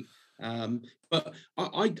ultimately. But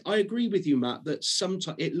I agree with you, Matt, that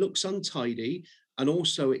sometimes it looks untidy and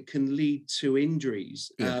also it can lead to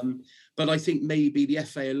injuries. But I think maybe the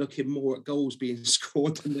FA are looking more at goals being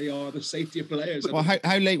scored than they are the safety of players. Well,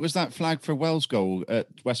 how late was that flag for Wells' goal at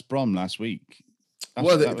West Brom last week?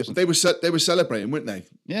 They were celebrating, weren't they?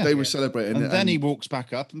 Yeah, they were celebrating, and then he walks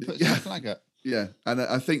back up and puts the flag up. Yeah, and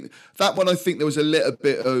I think that one. I think there was a little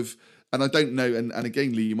bit of, and I don't know. And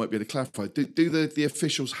again, Lee, you might be able to clarify. Do the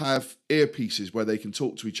officials have earpieces where they can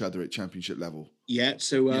talk to each other at championship level? Yeah.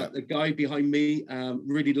 So the guy behind me,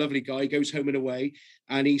 really lovely guy, goes home and away,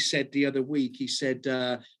 and he said the other week, he said,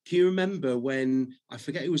 "Can you remember when I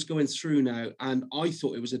forget who was going through now, and I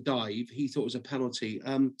thought it was a dive, he thought it was a penalty."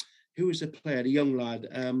 Who was the player, the young lad?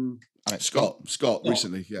 Scott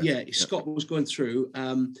recently. Yeah. Scott was going through,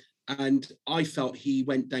 and I felt he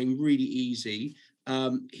went down really easy.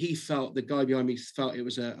 He felt, the guy behind me felt it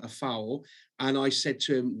was a foul. And I said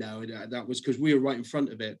to him, no, that was because we were right in front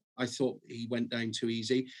of it. I thought he went down too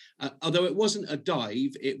easy. Although it wasn't a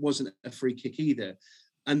dive, it wasn't a free kick either.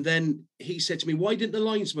 And then he said to me, why didn't the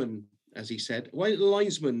linesman, as he said, why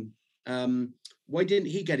didn't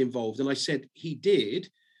he get involved? And I said, he did.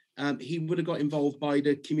 He would have got involved by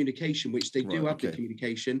the communication, which they do have the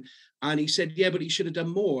communication. And he said, yeah, but he should have done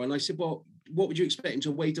more. And I said, well, what would you expect him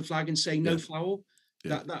to wave the flag and say no foul?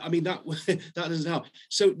 That doesn't help.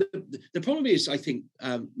 So the problem is, I think,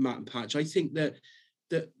 Matt and Patch, I think that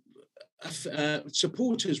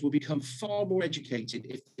supporters will become far more educated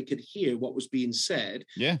if they could hear what was being said.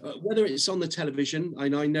 Whether it's on the television,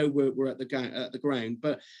 and I know we're at the ground,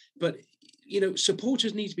 but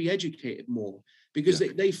supporters need to be educated more, because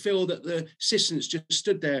they feel that the assistants just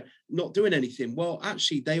stood there not doing anything. Well,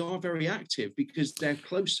 actually, they are very active because they're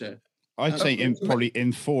closer. I'd say probably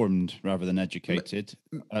informed rather than educated.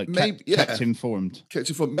 Kept informed. Kept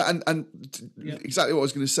informed. And exactly what I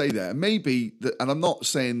was going to say there. Maybe, and I'm not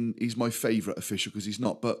saying he's my favourite official because he's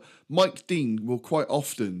not, but Mike Dean will quite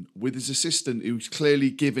often, with his assistant who's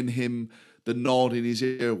clearly given him the nod in his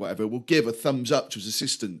ear or whatever, will give a thumbs up to his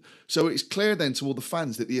assistant. So it's clear then to all the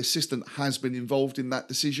fans that the assistant has been involved in that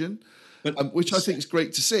decision, which I think is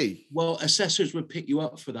great to see. Well, assessors would pick you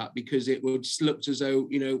up for that, because it would look as though,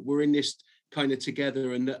 we're in this kind of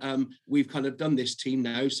together, and we've kind of done this team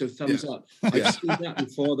now, so thumbs up. I've seen that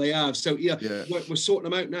before, they have. So we're sorting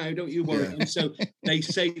them out now, don't you worry. And so they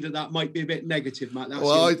say that might be a bit negative, Matt. That's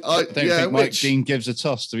I don't think Mike Dean gives a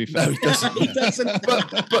toss, to be fair. No, he doesn't. He doesn't.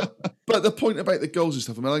 But the point about the goals and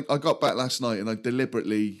stuff, I mean, I got back last night and I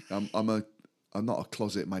deliberately, I'm not a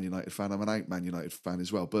closet Man United fan, I'm an out Man United fan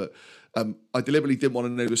as well, but I deliberately didn't want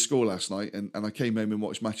to know the score last night, and I came home and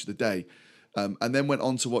watched Match of the Day. And then went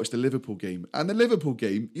on to watch the Liverpool game. And the Liverpool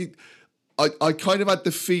game, I kind of had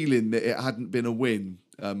the feeling that it hadn't been a win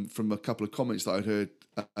from a couple of comments that I'd heard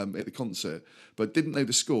at the concert, but didn't know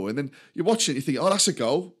the score. And then you watch it and you think, oh, that's a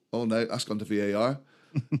goal. Oh, no, that's gone to VAR.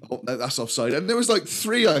 Oh, no, that's offside. And there was like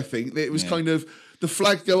three, I think. It was kind of the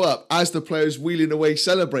flag go up as the players wheeling away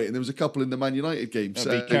celebrating. There was a couple in the Man United game.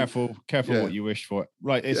 So be careful what you wish for.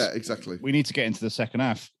 Right, exactly. We need to get into the second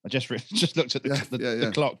half. I just looked at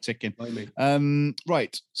the clock ticking.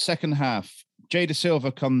 Right, second half. Jada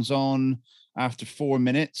Silva comes on after 4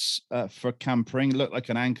 minutes for Campering. It looked like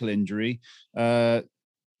an ankle injury.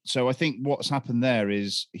 So I think what's happened there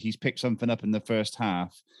is he's picked something up in the first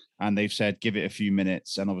half, and they've said give it a few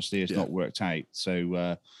minutes, and obviously it's not worked out.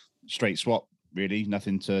 So straight swap. Really,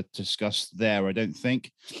 nothing to discuss there, I don't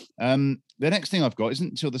think. The next thing I've got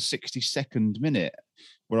isn't until the 62nd minute,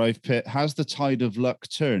 where I've put, has the tide of luck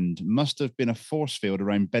turned? Must have been a force field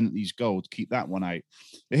around Bentley's goal to keep that one out.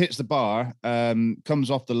 It hits the bar, comes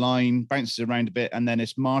off the line, bounces around a bit, and then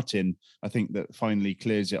it's Martin, I think, that finally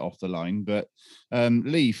clears it off the line. But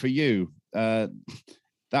Lee, for you, that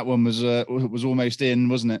one was almost in,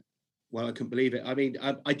 wasn't it? Well, I couldn't believe it. I mean,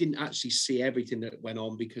 I didn't actually see everything that went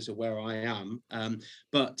on because of where I am.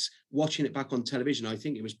 But watching it back on television, I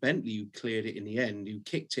think it was Bentley who cleared it in the end, who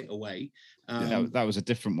kicked it away. That was a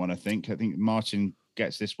different one, I think. I think Martin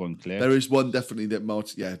gets this one clear. There is one definitely that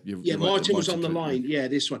Martin, you're Martin right, was on the line. Yeah,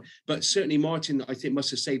 this one. But certainly Martin, I think, must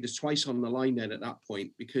have saved us twice on the line then at that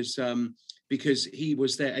point, because he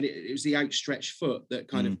was there, and it was the outstretched foot that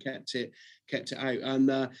kind of kept it out.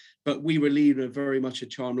 And but we were leading very much a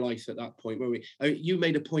charmed life at that point, weren't we? You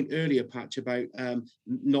made a point earlier, Patch, about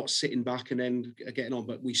not sitting back and then getting on,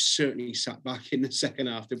 but we certainly sat back in the second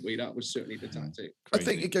half, didn't we? That was certainly the tactic. Crazy. I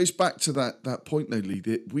think it goes back to that point though, Lee,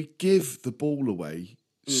 that we give the ball away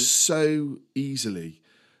so easily.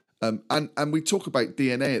 And we talk about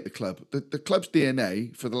DNA at the club. The club's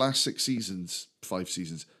DNA for the last 5 seasons,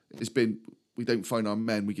 has been, we don't find our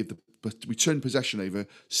men, we turn possession over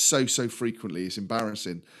so frequently, it's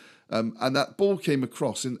embarrassing. And that ball came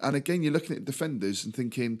across, and again, you're looking at defenders and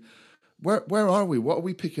thinking, where are we? What are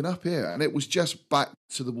we picking up here? And it was just back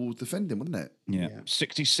to the Wolves defending, wasn't it? Yeah.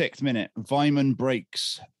 66th minute, Weimann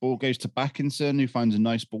breaks. Ball goes to Backinson, who finds a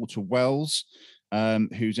nice ball to Wells,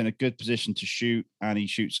 who's in a good position to shoot, and he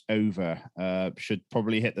shoots over. Should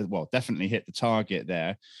probably definitely hit the target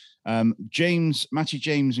there. Matty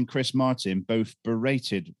James and Chris Martin both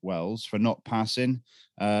berated Wells for not passing,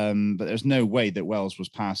 but there's no way that Wells was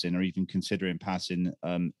passing or even considering passing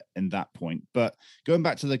in that point. But going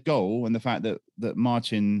back to the goal and the fact that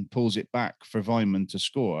Martin pulls it back for Weimann to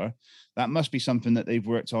score, that must be something that they've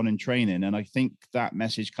worked on in training. And I think that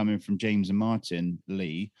message coming from James and Martin,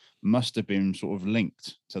 Lee, must have been sort of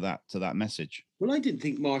linked to that message. Well, I didn't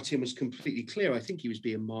think Martin was completely clear. I think he was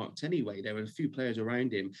being marked anyway. There were a few players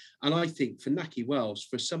around him. And I think for Nahki Wells,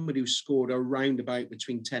 for somebody who scored around about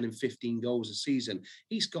between 10 and 15 goals a season,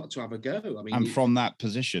 he's got to have a go. I mean, and from that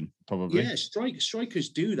position, probably. Yeah, strikers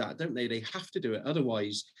do that, don't they? They have to do it.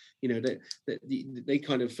 Otherwise, they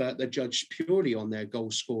kind of they're judged purely on their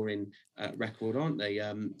goal scoring record, aren't they?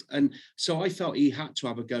 And so I felt he had to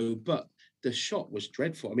have a go, but the shot was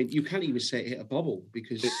dreadful. I mean, you can't even say it hit a bubble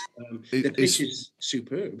because the pitch is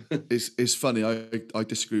superb. It's funny. I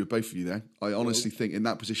disagree with both of you there. I honestly think in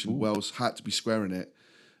that position, Wells had to be squaring it.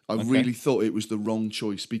 I really thought it was the wrong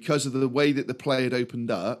choice because of the way that the play had opened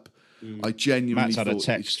up. I genuinely Matt's had a thought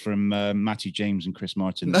text from Matty James and Chris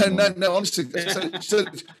Martin. No. Honestly, so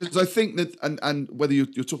 'cause I think that, and whether you're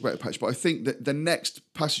talking about it, Patch, but I think that the next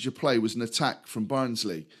passage of play was an attack from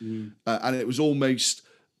Barnsley, and it was almost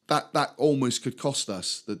that almost could cost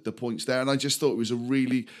us the points there. And I just thought it was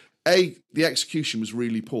the execution was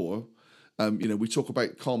really poor. We talk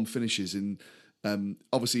about calm finishes, and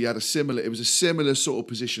obviously he had it was a similar sort of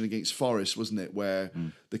position against Forest, wasn't it, where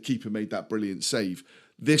the keeper made that brilliant save.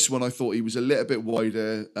 This one, I thought he was a little bit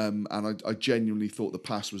wider, and I genuinely thought the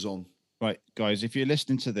pass was on. Right, guys, if you're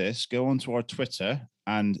listening to this, go onto our Twitter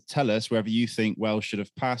and tell us whether you think Wells should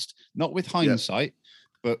have passed, not with hindsight,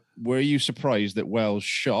 but were you surprised that Wells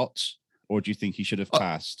shot, or do you think he should have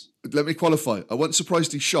passed? Let me qualify. I wasn't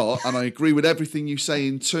surprised he shot, and I agree with everything you say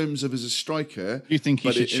in terms of as a striker. You think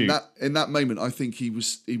he should shoot? In that moment, I think he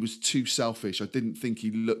was too selfish. I didn't think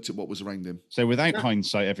he looked at what was around him. So without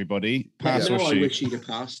hindsight, everybody, pass or shoot? I wish he'd have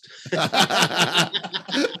passed.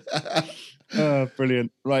 Oh,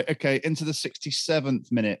 brilliant. Right, okay, into the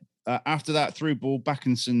 67th minute. After that through ball,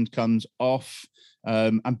 Backinson comes off,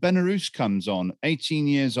 and Benarous comes on, 18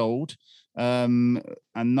 years old. And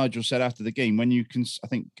Nigel said after the game, when you can, I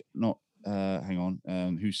think not, hang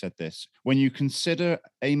on, who said this? When you consider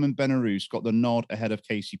Eamon Benarous got the nod ahead of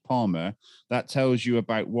Casey Palmer, that tells you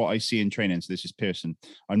about what I see in training. So this is Pearson.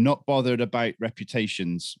 I'm not bothered about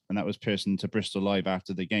reputations. And that was Pearson to Bristol Live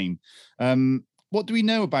after the game. What do we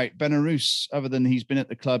know about Benarous other than he's been at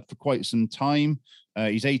the club for quite some time?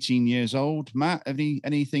 He's 18 years old. Matt,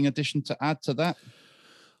 anything addition to add to that?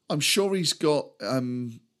 I'm sure he's got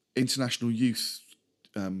international youth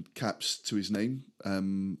caps to his name,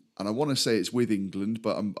 and I want to say it's with England,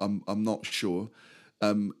 but I'm not sure.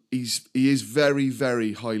 He is very,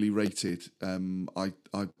 very highly rated.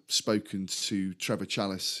 I've spoken to Trevor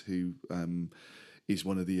Chalice, who is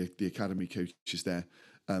one of the academy coaches there,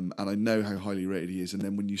 and I know how highly rated he is. And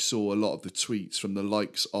then when you saw a lot of the tweets from the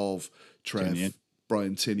likes of Trev, Tinian.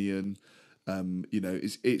 Brian Tinian,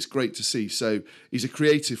 it's great to see. So he's a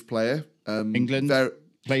creative player. England,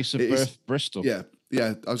 place of birth, Bristol. Yeah.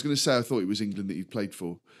 I was going to say I thought it was England that he played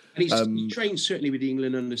for. And he trained certainly with the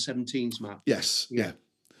England under-17s, Matt. Yes, yeah.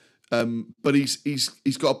 But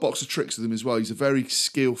he's got a box of tricks with him as well. He's a very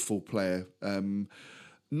skillful player.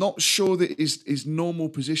 Not sure that his normal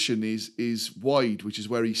position is wide, which is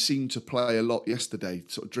where he seemed to play a lot yesterday,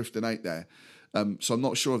 sort of drifting out there. So I'm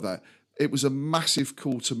not sure of that. It was a massive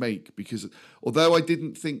call to make because although I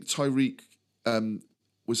didn't think Tyreek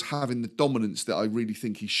was having the dominance that I really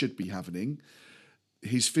think he should be having,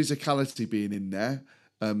 his physicality being in there,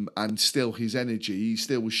 and still his energy, he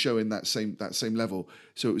still was showing that same level.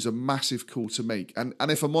 So it was a massive call to make. And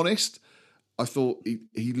if I'm honest, I thought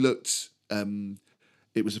he looked.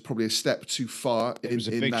 It was probably a step too far. It was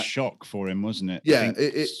a big shock for him, wasn't it? Yeah,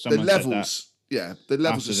 the levels. Yeah, the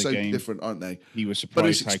levels are so game, different, aren't they? He was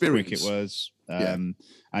surprised how quick it was. And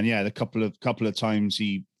the couple of times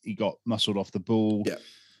he got muscled off the ball. Yeah.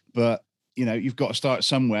 But you've got to start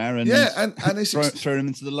somewhere, and it's throw him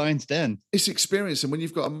into the lion's den. It's experience, and when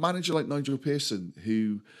you've got a manager like Nigel Pearson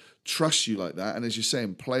who trusts you like that, and as you're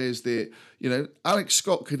saying, players that Alex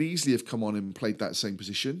Scott could easily have come on and played that same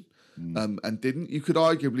position. And didn't. You could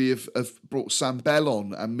arguably have brought Sam Bell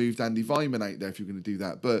on and moved Andy Vyman out there if you're going to do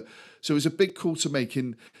that. But so it was a big call to make.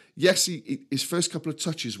 And yes, his first couple of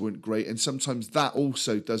touches weren't great, and sometimes that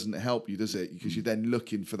also doesn't help you, does it? Because you're then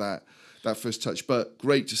looking for that first touch. But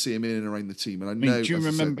great to see him in and around the team. And I know. Do you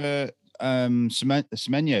remember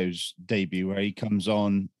Semenyo's debut where he comes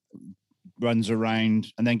on, runs around,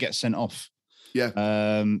 and then gets sent off?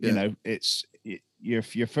 Yeah. It's.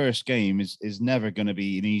 Your first game is never going to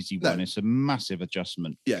be an easy one. It's a massive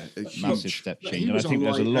adjustment. Yeah, a massive step change. And I think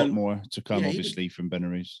there's a lot more to come, obviously, from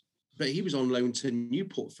Benarous. But he was on loan to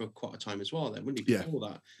Newport for quite a time as well, then, wasn't he? Before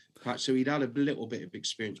that, so he'd had a little bit of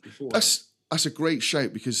experience before. That's a great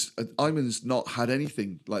shout because Iman's not had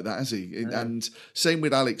anything like that, has he? Yeah. And same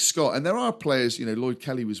with Alex Scott. And there are players, Lloyd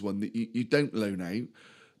Kelly was one that you don't loan out.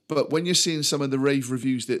 But when you're seeing some of the rave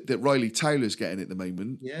reviews that Riley Taylor's getting at the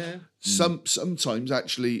moment, sometimes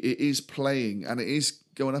actually it is playing and it is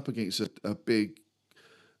going up against a big,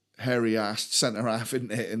 hairy-assed centre-half,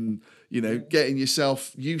 isn't it? And, getting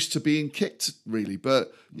yourself used to being kicked, really.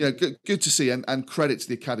 But, good to see and credit to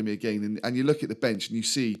the academy again. And you look at the bench and you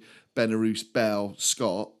see Benarous, Bell,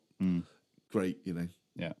 Scott. Great,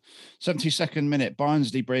 Yeah. 72nd minute,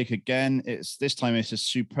 Barnsley break again. This time it's a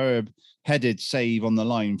superb headed save on the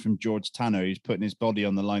line from George Tanner. He's putting his body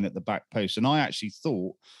on the line at the back post. And I actually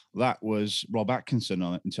thought that was Rob Atkinson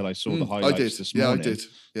on it until I saw the highlights this morning. Yeah, I did.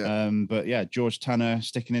 Yeah. But George Tanner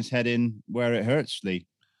sticking his head in where it hurts, Lee.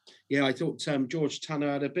 Yeah, I thought George Tanner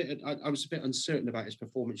had a bit. I was a bit uncertain about his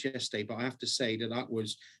performance yesterday, but I have to say that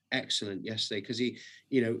was excellent yesterday because he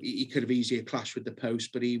could have easily clashed with the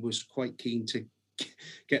post, but he was quite keen to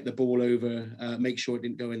get the ball over, make sure it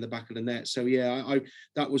didn't go in the back of the net. So yeah, I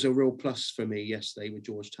that was a real plus for me yesterday with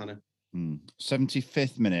George Tanner.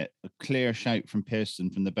 75th minute, a clear shout from Pearson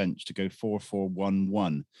from the bench to go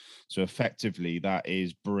 4-4-1-1. So effectively, that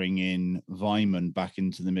is bringing Vyman back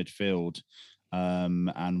into the midfield,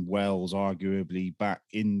 and Wells arguably back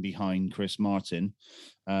in behind Chris Martin.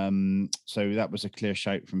 So that was a clear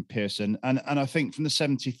shout from Pearson, and I think from the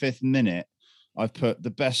 75th minute, I've put the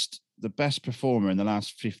best performer in the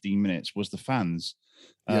last 15 minutes was the fans,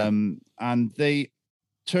 and they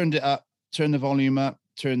turned it up, turned the volume up,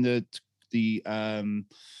 turned the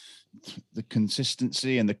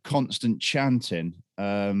consistency and the constant chanting,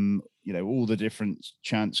 all the different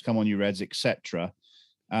chants, "Come on, you Reds," etc.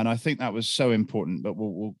 And I think that was so important. But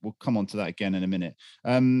we'll come on to that again in a minute.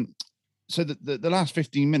 So the last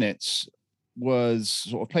 15 minutes was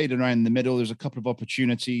sort of played around the middle. There's a couple of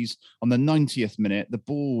opportunities. On the 90th minute, the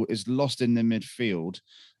ball is lost in the midfield.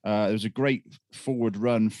 There was a great forward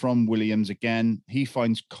run from Williams again. He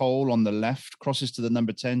finds Cole on the left, crosses to the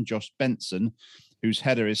number 10, Josh Benson, whose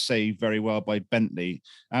header is saved very well by Bentley.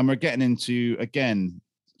 And we're getting into, again,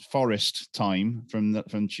 Forest time from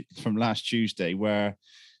last Tuesday, where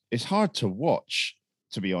it's hard to watch,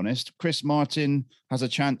 to be honest. Chris Martin has a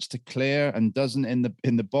chance to clear and doesn't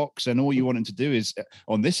in the box, and all you want him to do is,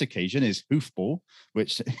 on this occasion, is hoofball,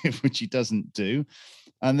 which he doesn't do.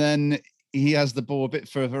 And then he has the ball a bit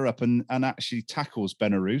further up and actually tackles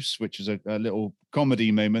Benarous, which is a little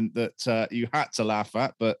comedy moment that you had to laugh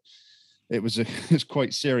at, but it was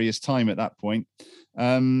quite serious time at that point.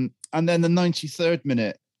 And then the 93rd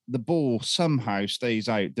minute, the ball somehow stays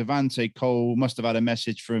out. Devante Cole must have had a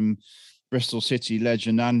message from Bristol City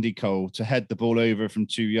legend Andy Cole to head the ball over from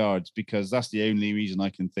 2 yards, because that's the only reason I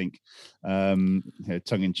can think, tongue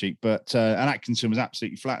in cheek. But and Atkinson was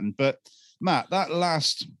absolutely flattened. But Matt, that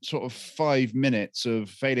last sort of 5 minutes of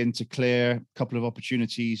failing to clear, a couple of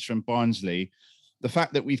opportunities from Barnsley, the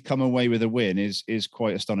fact that we've come away with a win is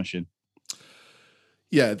quite astonishing.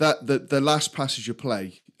 Yeah, that the last passage of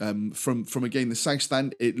play from again the south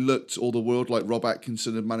stand, it looked all the world like Rob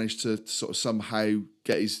Atkinson had managed to sort of somehow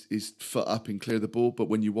get his foot up and clear the ball. But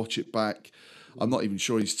when you watch it back, I'm not even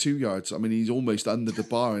sure he's 2 yards. I mean, he's almost under the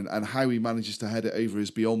bar, and how he manages to head it over is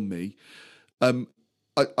beyond me. I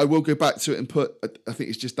will go back to it and put, I think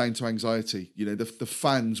it's just down to anxiety. The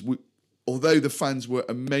fans, although the fans were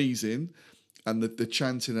amazing, and the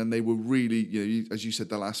chanting, and they were really, as you said,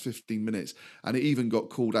 the last 15 minutes, and it even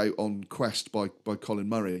got called out on Quest by Colin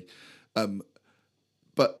Murray.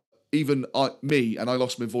 But even I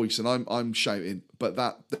lost my voice, and I'm shouting. But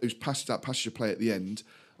that passage of play at the end,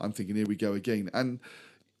 I'm thinking, here we go again. And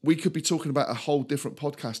we could be talking about a whole different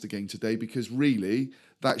podcast again today, because really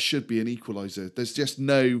that should be an equaliser. There's just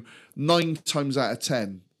 9 times out of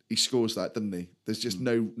 10 he scores that, doesn't he? There's just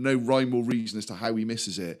no rhyme or reason as to how he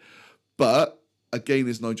misses it. But again,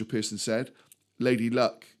 as Nigel Pearson said, Lady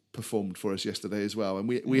Luck performed for us yesterday as well, and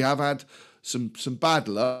we have had some bad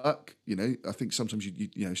luck. I think sometimes you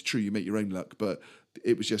it's true, you make your own luck, but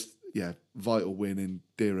it was just vital win. And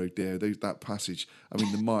dear oh dear, that passage. I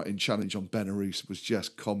mean, the Martin challenge on Benarous was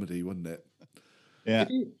just comedy, wasn't it? Yeah.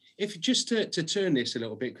 If just to turn this a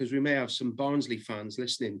little bit, because we may have some Barnsley fans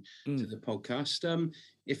listening to the podcast.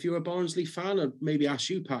 If you're a Barnsley fan, or maybe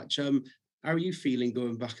ask you, Patch, how are you feeling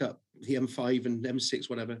going back up the M5 and M6,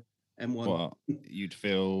 whatever, M1? Well, you'd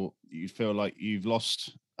feel like you've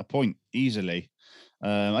lost a point easily.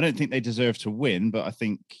 I don't think they deserve to win, but I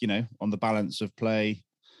think on the balance of play,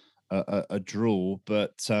 a draw.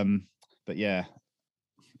 But yeah,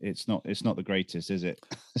 it's not the greatest, is it?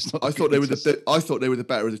 I thought they were the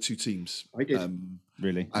better of the two teams. I did.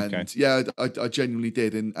 Really, and okay. Yeah, I genuinely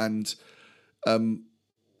did, and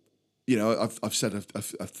I've said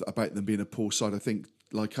about them being a poor side. I think,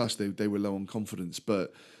 like us, they were low on confidence,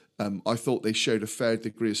 but I thought they showed a fair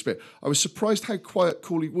degree of spirit. I was surprised how quiet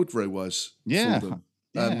Cauley Woodrow was for them.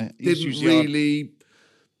 Didn't really.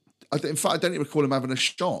 In fact, I don't even recall him having a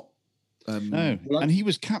shot. No, and he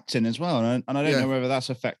was captain as well, and I don't know whether that's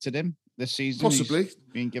affected him this season. Possibly.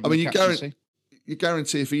 Being given you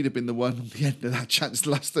guarantee if he'd have been the one on the end of that chance, the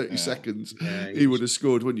last 30 seconds, he would have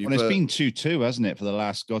scored, wouldn't you? Well, it's been 2-2, hasn't it, for the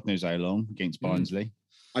last God knows how long against Barnsley.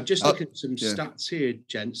 I'm just looking at some stats here,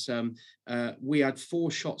 gents. We had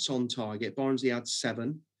 4 shots on target. Barnsley had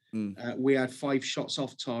 7. We had 5 shots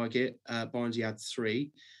off target. Barnsley had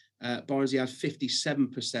 3. Barnsley had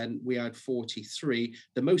 57%, we had 43.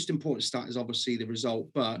 The most important stat is obviously the result,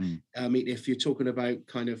 but I mean, if you're talking about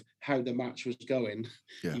kind of how the match was going,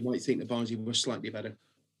 you might think that Barnsley were slightly better.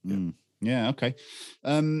 Yeah, okay.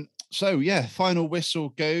 So yeah, final whistle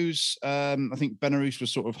goes. I think Benarouz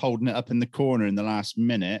was sort of holding it up in the corner in the last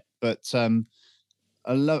minute, but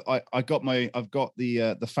I've got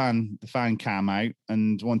the fan cam out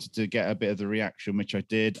and wanted to get a bit of the reaction, which I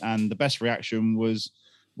did, and the best reaction was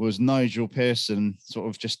Nigel Pearson sort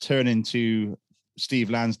of just turning to Steve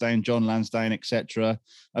Lansdown, John Lansdown, etc.,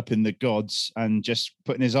 up in the gods, and just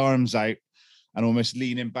putting his arms out and almost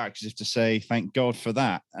leaning back as if to say, "Thank God for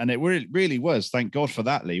that." And it really was, thank God for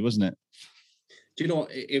that, Lee, wasn't it? Do you know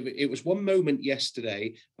what? It was one moment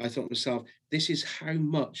yesterday, I thought to myself, this is how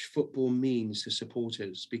much football means to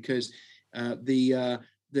supporters, because the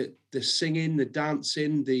singing, the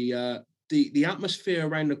dancing, the atmosphere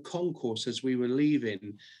around the concourse as we were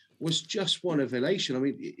leaving was just one of elation. I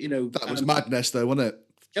mean, you know, that was madness, though, wasn't it?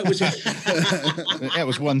 It was. It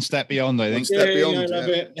was one step beyond, I think. I love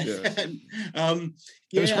it.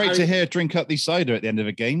 It was great to hear Drink Up the Cider at the end of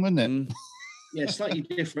a game, wasn't it? Yeah, slightly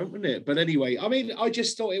different, wasn't it? But anyway, I mean, I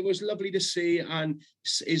just thought it was lovely to see, and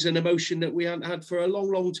is an emotion that we hadn't had for a long,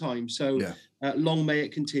 long time. So long may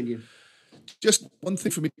it continue. Just one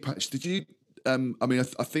thing for me, Patch. Did you? I mean,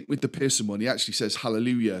 I think with the Pearson one, he actually says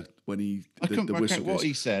hallelujah when the whistle goes. What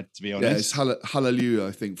he said, to be honest. Yeah, it's hallelujah,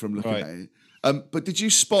 I think, from looking at it. But did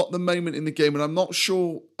you spot the moment in the game, and I'm not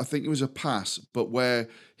sure, I think it was a pass, but where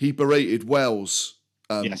he berated Wells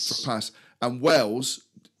for a pass, and Wells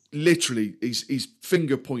literally he's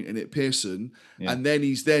finger pointing at Pearson, and then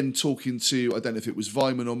he's talking to, I don't know if it was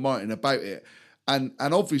Vyman or Martin about it, and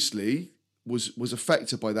obviously was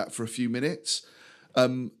affected by that for a few minutes.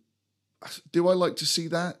 Do I like to see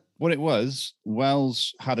that? What it was,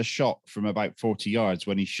 Wells had a shot from about 40 yards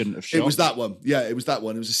when he shouldn't have shot. It was that one. Yeah, it was that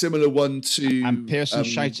one. It was a similar one to... And Pearson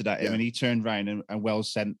shouted at him and he turned around and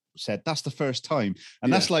Wells said, "That's the first time."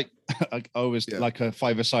 And that's like, I always like a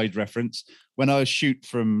five-a-side reference. When I shoot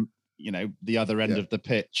from, the other end of the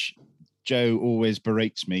pitch, Joe always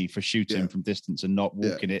berates me for shooting from distance and not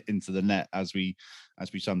walking it into the net as we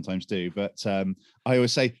sometimes do. But I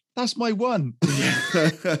always say, "That's my one."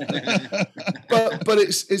 but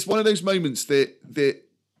it's one of those moments that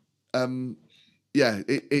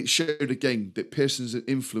it showed again that Pearson's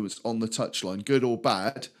influence on the touchline, good or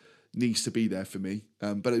bad, needs to be there for me.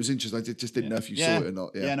 But it was interesting. I just didn't know if you saw it or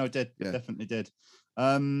not. Yeah, no, I did. Yeah. Definitely did.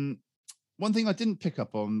 One thing I didn't pick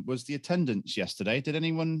up on was the attendance yesterday. Did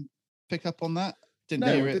anyone pick up on that? Didn't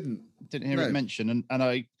hear it mentioned, and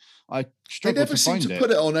I struggled to find it. They never seem to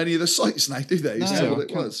put it on any of the sites now, do they? No,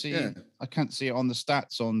 I can't see it on the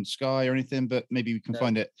stats on Sky or anything, but maybe we can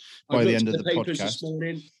find it by the end of the podcast. This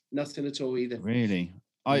morning, nothing at all either. Really?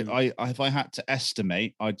 I if I had to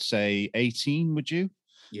estimate, I'd say 18. Would you?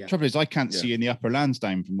 Yeah. Trouble is, I can't see in the upper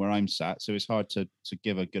Lansdowne from where I'm sat, so it's hard to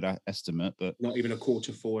give a good estimate. But not even a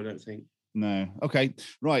quarter four, I don't think. No. Okay.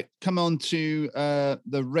 Right. Come on to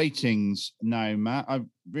the ratings now, Matt. I'm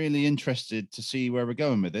really interested to see where we're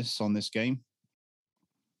going with this on this game.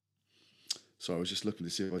 So I was just looking to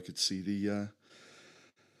see if I could see the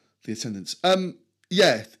attendance.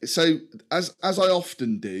 So as I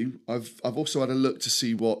often do, I've also had a look to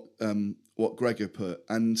see what Gregor put,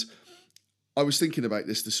 and I was thinking about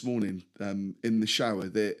this morning in the shower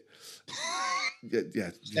that.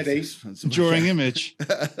 Drawing image.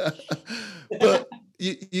 But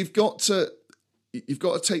you've got to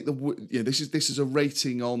take this is a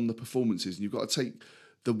rating on the performances, and you've got to take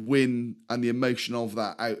the win and the emotion of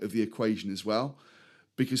that out of the equation as well,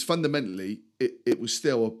 because fundamentally it was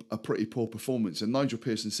still a pretty poor performance. And Nigel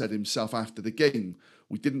Pearson said himself after the game,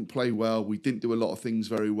 we didn't play well, we didn't do a lot of things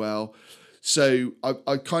very well. So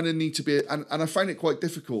I kind of need to be, and I found it quite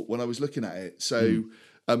difficult when I was looking at it. So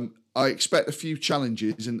I expect a few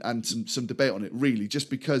challenges and some debate on it, really, just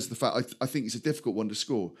because the fact I think it's a difficult one to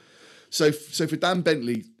score. So for Dan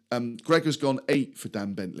Bentley, Gregor's gone 8 for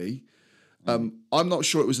Dan Bentley. I'm not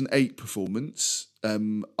sure it was an 8 performance.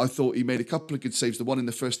 I thought he made a couple of good saves, the one in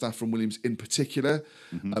the first half from Williams in particular.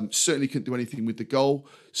 Certainly couldn't do anything with the goal.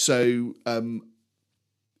 So,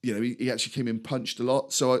 he actually came in punched a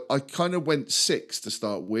lot. So I kind of went 6 to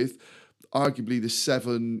start with. Arguably the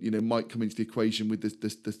 7, might come into the equation with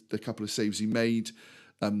the couple of saves he made.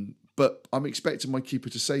 But I'm expecting my keeper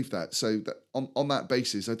to save that. So that on that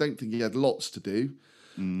basis, I don't think he had lots to do.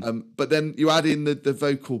 But then you add in the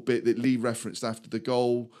vocal bit that Lee referenced after the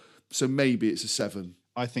goal. So maybe it's a 7.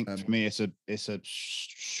 I think for me, it's a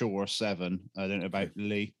sure 7. I don't know about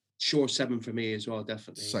Lee. Sure 7 for me as well,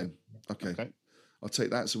 definitely. Same. Okay. I'll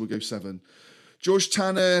take that. So we'll go 7. George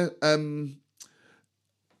Tanner,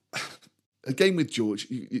 again with George,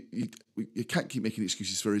 you can't keep making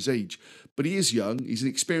excuses for his age, but he is young. He's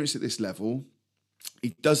inexperienced at this level.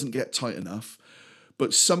 He doesn't get tight enough.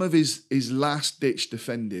 But some of his last-ditch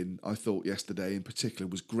defending, I thought yesterday in particular,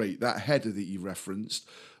 was great. That header that you referenced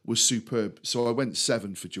was superb. So I went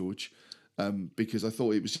 7 for George because I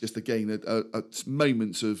thought it was just, again, a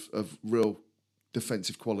moments of real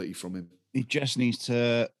defensive quality from him. He just needs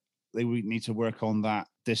to. They would need to work on that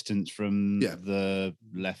distance from the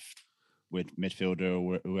left with midfielder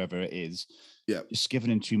or whoever it is. Yeah, just giving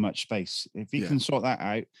him too much space. If he can sort that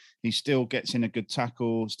out, he still gets in a good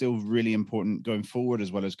tackle. Still really important going forward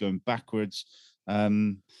as well as going backwards.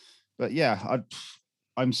 But yeah,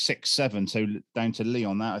 I'm 6-7, so down to Lee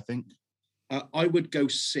on that, I think. I would go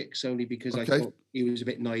 6 only because I thought he was a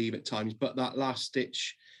bit naive at times, but that last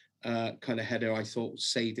ditch kind of header I thought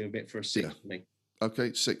saved him a bit for a 6 for me.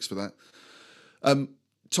 Okay, 6 for that.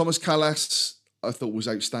 Thomas Callas, I thought was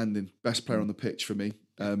outstanding. Best player on the pitch for me.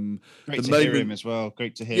 Great to hear him as well.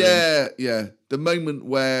 Great to hear him. Yeah. The moment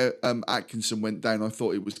where Atkinson went down, I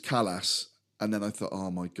thought it was Callas. And then I thought,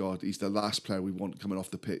 oh my God, he's the last player we want coming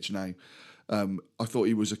off the pitch now. I thought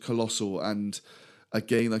he was a colossal. And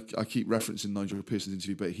again, I keep referencing Nigel Pearson's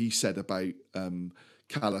interview, but he said about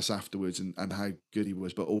Callas afterwards and how good he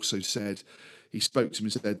was, but also said, he spoke to him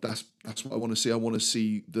and said, that's what I want to see. I want to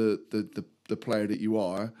see the player that you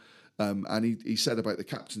are. And he said about the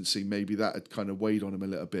captaincy, maybe that had kind of weighed on him a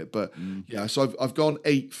little bit. But so I've gone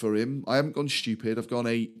 8 for him. I haven't gone stupid. I've gone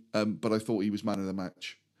 8, but I thought he was man of the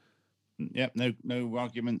match. Yep, no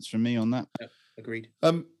arguments from me on that. Yep, agreed.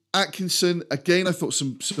 Atkinson, again, I thought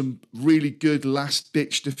some really good last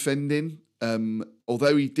ditch defending.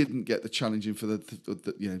 Although he didn't get the challenging for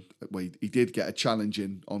he did get a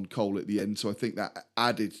challenging on Cole at the end, so I think that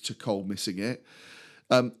added to Cole missing it.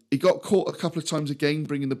 He got caught a couple of times again,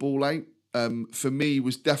 bringing the ball out. For me, he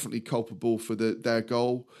was definitely culpable for their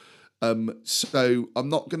goal. So I'm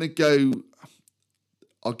not going to go.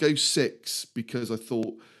 I'll go 6 because I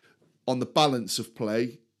thought on the balance of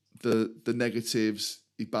play, the negatives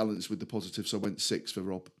he balanced with the positives. So I went 6 for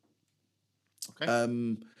Rob.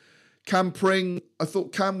 Okay. Cam Pring, I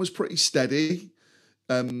thought Cam was pretty steady.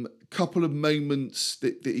 Couple of moments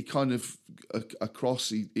that he kind of across.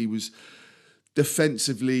 He was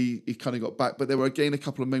defensively, he kind of got back, but there were again a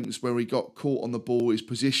couple of moments where he got caught on the ball. His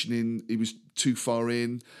positioning, he was too far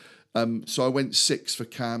in. So I went 6 for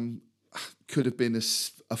Cam. Could have been a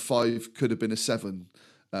 5, could have been a 7,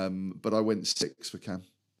 but I went 6 for Cam.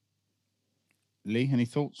 Lee, any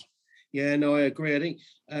thoughts? Yeah, no, I agree. I think,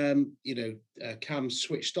 Cam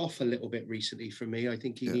switched off a little bit recently for me. I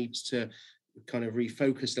think he needs to kind of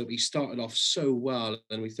refocus. That he started off so well,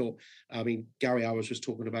 and we thought, Gary Hours was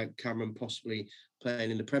talking about Cameron possibly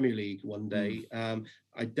playing in the Premier League one day.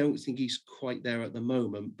 I don't think he's quite there at the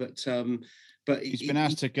moment, but he's been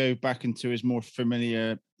asked to go back into his more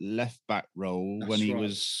familiar left back role when he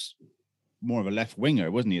was more of a left winger,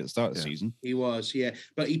 wasn't he, at the start of the season? He was, yeah.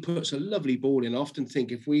 But he puts a lovely ball in. I often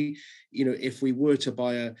think if we were to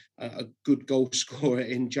buy a good goal scorer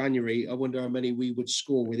in January, I wonder how many we would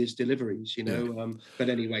score with his deliveries, But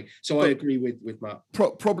anyway, I agree with Matt.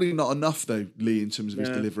 Probably not enough though, Lee, in terms of his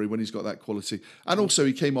delivery when he's got that quality. And also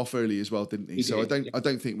he came off early as well, didn't he? I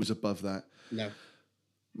don't think it was above that. No.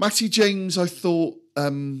 Matty James, I thought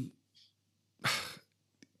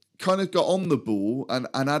kind of got on the ball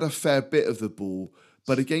and had a fair bit of the ball,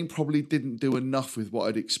 but again, probably didn't do enough with what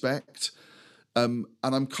I'd expect. And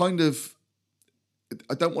I'm kind of,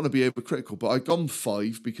 I don't want to be overcritical, but I've gone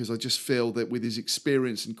 5 because I just feel that with his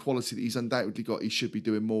experience and quality that he's undoubtedly got, he should be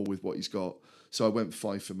doing more with what he's got. So I went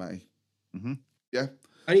 5 for Matty. Mm-hmm. Yeah.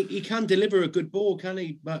 And he can deliver a good ball, can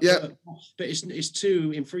he? But it's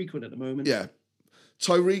too infrequent at the moment. Yeah.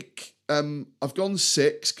 Tyreek, I've gone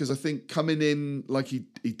 6 because I think coming in like he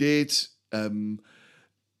did, and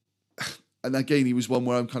again he was one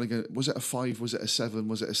where I'm kind of going, was it a 5? Was it a 7?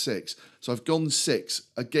 Was it a 6? So I've gone 6.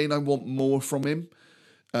 Again, I want more from him,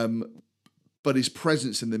 but his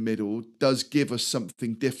presence in the middle does give us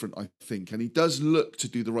something different, I think, and he does look to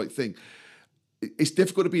do the right thing. It's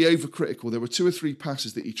difficult to be overcritical. There were 2 or 3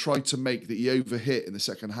 passes that he tried to make that he overhit in the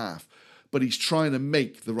second half, but he's trying to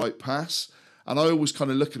make the right pass. And I always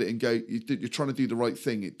kind of look at it and go, you're trying to do the right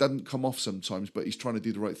thing. It doesn't come off sometimes, but he's trying to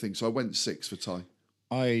do the right thing. So I went 6 for Ty.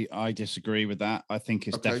 I disagree with that. I think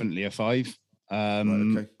it's definitely a 5.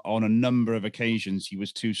 Right, on a number of occasions, he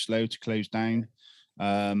was too slow to close down.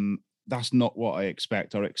 That's not what I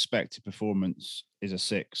expect. Our expected performance is a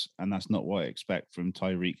 6, and that's not what I expect from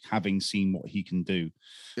Tyreek, having seen what he can do.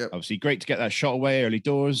 Yep. Obviously, great to get that shot away early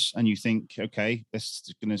doors, and you think, okay, this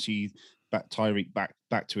is going to see Tyreek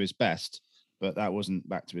back to his best, but that wasn't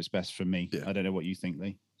back to his best for me. Yeah. I don't know what you think,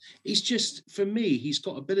 Lee. He's just, for me, he's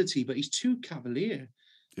got ability, but he's too cavalier.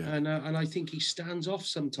 Yeah. And I think he stands off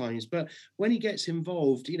sometimes. But when he gets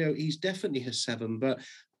involved, he's definitely a 7. But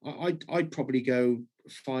I'd probably go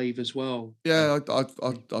 5 as well. Yeah, I'll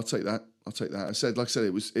take that. I'll take that. Like I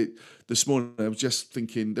said, it this morning. I was just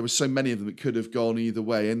thinking there were so many of them that could have gone either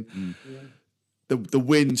way, and the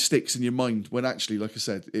win sticks in your mind when actually, like I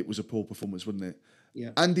said, it was a poor performance, wasn't it?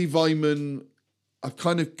 Yeah. Andy Weimann, I've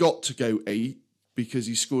kind of got to go 8 because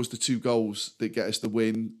he scores the 2 goals that get us the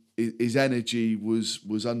win. His energy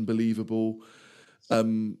was unbelievable.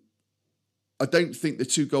 I don't think the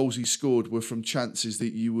 2 goals he scored were from chances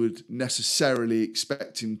that you would necessarily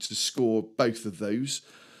expect him to score both of those.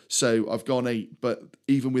 So I've gone 8, but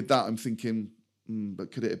even with that, I'm thinking,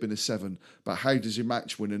 but could it have been a 7? But how does your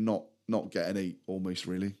match winner not get an 8 almost,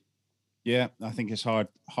 really? Yeah, I think it's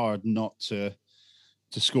hard not to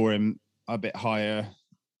score him a bit higher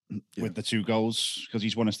with the 2 goals because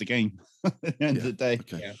he's won us the game at the end of the day.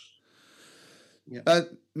 Okay. Yeah.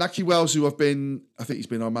 Nahki Wells, who I think he's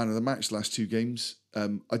been our man of the match the last 2 games.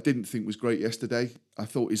 I didn't think was great yesterday. I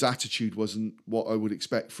thought his attitude wasn't what I would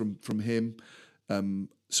expect from him.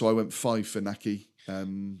 So I went 5 for Nahki.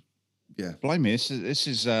 Blimey, this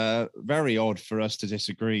is very odd for us to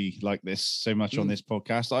disagree like this so much on this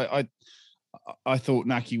podcast. I thought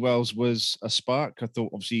Nahki Wells was a spark. I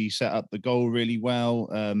thought obviously he set up the goal really well.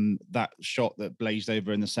 That shot that blazed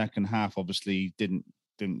over in the second half obviously didn't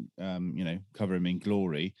cover him in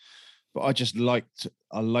glory. But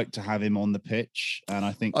I liked to have him on the pitch, and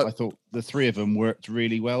I thought the 3 of them worked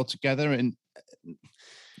really well together. And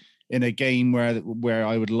in a game where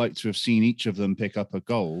I would like to have seen each of them pick up a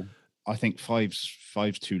goal, I think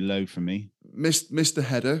five's too low for me. Missed the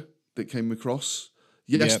header that came across.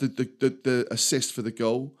 Yes, the assist for the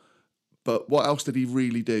goal, but what else did he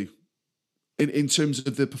really do in terms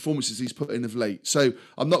of the performances he's put in of late? So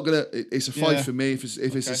I'm not gonna. It's a 5 for me. If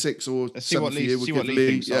it's a 6 or 7 for you, we'll give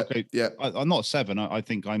Lee. Yeah. I'm not 7. I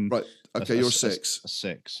think I'm right. Okay, you're 6. A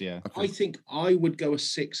 6. Yeah. Okay. I think I would go a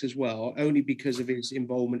 6 as well, only because of his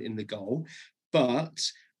involvement in the goal.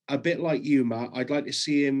 But a bit like you, Matt, I'd like to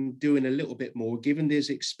see him doing a little bit more, given his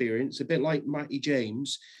experience, a bit like Matty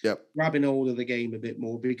James, grabbing hold of the game a bit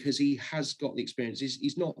more because he has got the experience.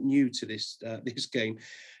 He's not new to this game,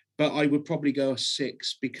 but I would probably go a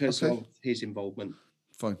 6 because of his involvement.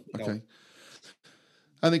 Fine, okay.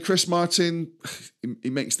 And then Chris Martin, he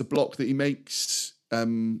makes the block that he makes.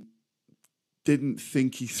 Didn't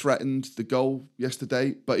think he threatened the goal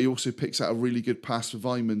yesterday, but he also picks out a really good pass for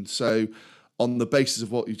Weimann. So on the basis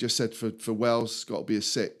of what you just said for Wells, it's got to be a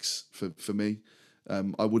 6 for me.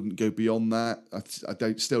 I wouldn't go beyond that.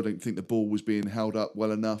 I still don't think the ball was being held up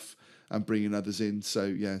well enough and bringing others in. So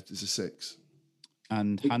yeah, it's a 6.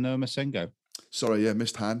 And Hannah Masengo. Sorry,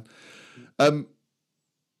 missed Han.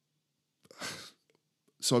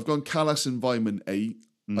 So I've gone Callas and Weimann 8.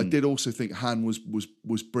 I did also think Han was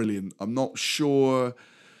brilliant. I'm not sure.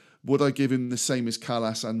 Would I give him the same as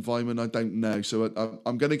Callas and Weimann? I don't know. So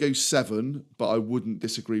I'm going to go 7, but I wouldn't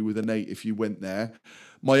disagree with an 8 if you went there.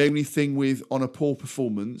 My only thing on a poor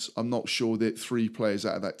performance, I'm not sure that 3 players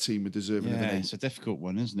out of that team are deserving of an 8. It's a difficult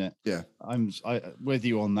one, isn't it? Yeah. I'm with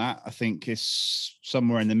you on that. I think it's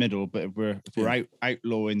somewhere in the middle, but if we're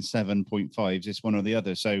outlawing 7.5s, it's one or the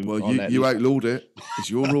other. So you outlawed it.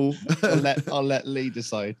 It's your rule. I'll let Lee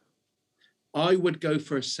decide. I would go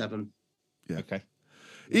for a 7. Yeah. Okay.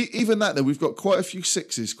 Even that, though, we've got quite a few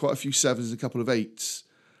 6s, quite a few 7s, and a couple of 8s.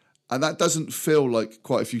 And that doesn't feel like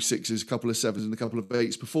quite a few 6s, a couple of 7s, and a couple of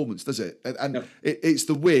 8s performance, does it? And no. It's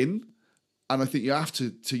the win, and I think you have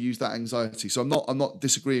to use that anxiety. So I'm not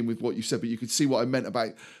disagreeing with what you said, but you could see what I meant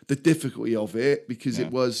about the difficulty of it, because it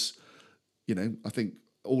was, I think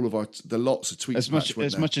all of the lots of tweets.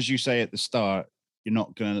 As much as you say at the start, we're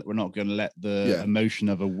not gonna let the emotion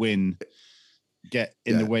of a win get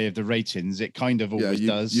in the way of the ratings. It kind of always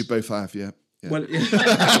does. You both have, yeah. Well,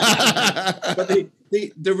 but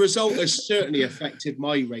the result has certainly affected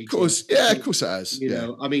my rating. Of course it has. You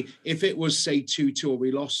know, I mean, if it was say 2-2 or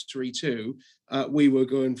we lost 3-2, we were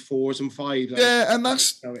going 4s and 5s. And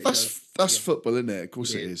that's football, isn't it? Of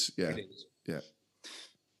course it is. Yeah, yeah.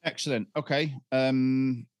 Excellent. Okay,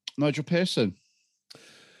 Nigel Pearson.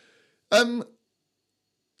 I'll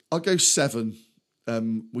go 7.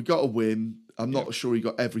 We got a win. I'm not sure he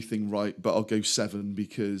got everything right, but I'll go 7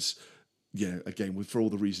 because, again, for all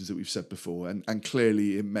the reasons that we've said before, and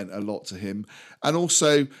clearly it meant a lot to him. And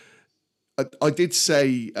also, I did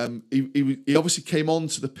say he obviously came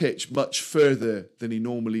onto the pitch much further than he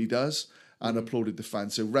normally does and applauded the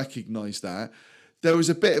fans, so recognise that. there was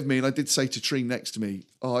a bit of me, and I did say to Treen next to me,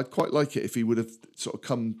 "Oh, I'd quite like it if he would have sort of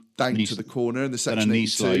come down to the corner in the Done a section knee 82.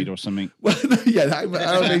 slide or something. Well, yeah,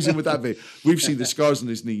 how amazing would that be? We've seen the scars on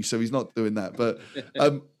his knees, so he's not doing that. But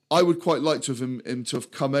I would quite like to have him to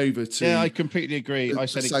have come over to. Yeah, I completely agree. I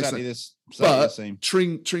said exactly the same.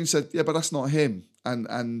 Treen said, "Yeah, but that's not him."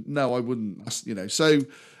 And no, I wouldn't. That's, you know, so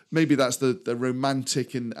maybe that's the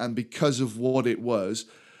romantic and because of what it was,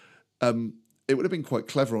 it would have been quite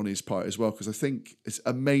clever on his part as well, because I think it's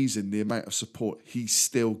amazing the amount of support he's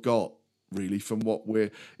still got, really, from what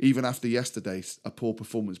we're, even after yesterday's a poor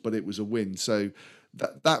performance, but it was a win. So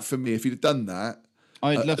that for me, if he'd have done that,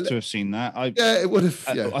 I'd love to have seen that. Yeah, it would have.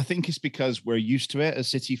 Yeah. I think it's because we're used to it as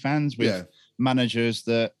City fans with managers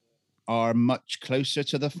that are much closer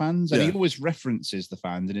to the fans, and he always references the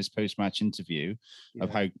fans in his post-match interview of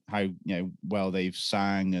how well they've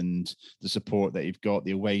sang and the support that they've got,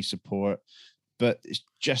 the away support. But it's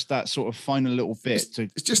just that sort of final little bit.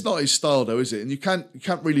 It's just not his style, though, is it? And you can't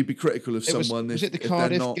really be critical of someone. Was it the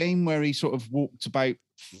Cardiff game where he sort of walked about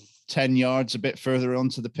 10 yards a bit further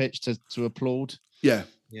onto the pitch to applaud? Yeah.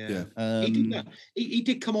 He did that. He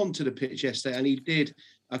did come onto the pitch yesterday and he did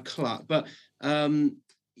a clap, but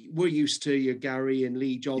we're used to your Gary and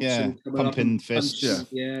Lee Johnson pumping fists.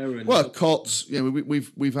 Well, Cots,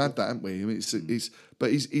 we've had that, haven't we? I mean,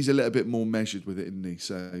 he's a little bit more measured with it, isn't he?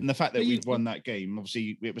 So, and the fact that we've won that game,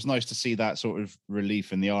 obviously, it was nice to see that sort of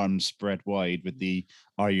relief and the arms spread wide with the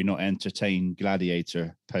 "Are you not entertained?"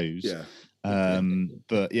 gladiator pose. Yeah.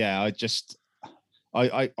 But yeah,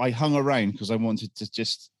 I hung around because I wanted to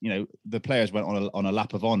just, the players went on a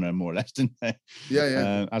lap of honour, more or less, didn't they?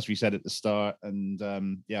 Yeah. As we said at the start, and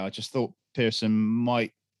I just thought Pearson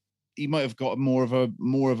might have got more of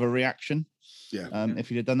a reaction, if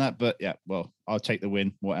he'd have done that. But yeah, well, I'll take the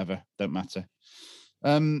win, whatever, don't matter.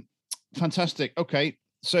 Fantastic. Okay,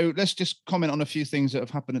 so let's just comment on a few things that have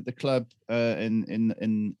happened at the club, in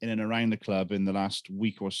and around the club in the last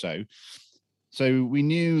week or so. So we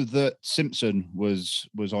knew that Simpson was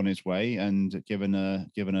on his way and given a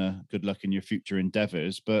good luck in your future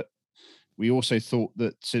endeavours, but we also thought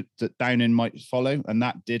that Downing might follow, and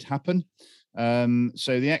that did happen.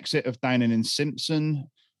 So the exit of Downing and Simpson,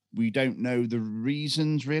 we don't know the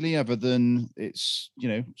reasons really, other than it's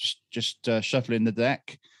just shuffling the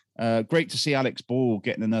deck. Great to see Alex Ball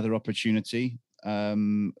getting another opportunity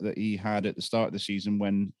that he had at the start of the season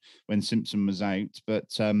when Simpson was out,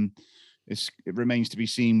 but. It remains to be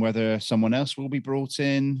seen whether someone else will be brought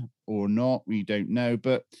in or not. We don't know.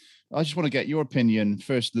 But I just want to get your opinion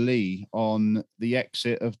first, Lee, on the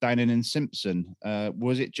exit of Downing and Simpson.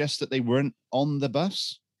 Was it just that they weren't on the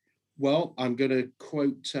bus? Well, I'm going to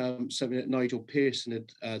quote something that Nigel Pearson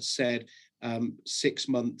had said 6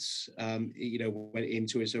 months, went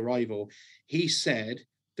into his arrival. He said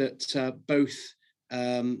that both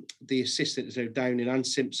the assistants, so Downing and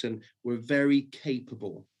Simpson, were very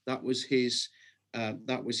capable. That was his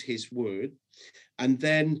word. And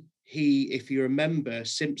then if you remember,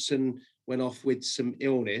 Simpson went off with some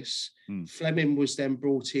illness. Fleming was then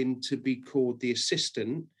brought in to be called the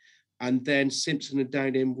assistant. And then Simpson and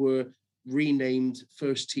Downing were renamed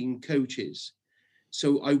first team coaches.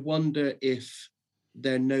 So I wonder if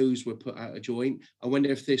their nose were put out of joint. I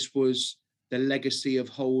wonder if this was the legacy of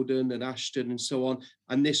Holden and Ashton and so on.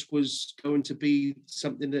 And this was going to be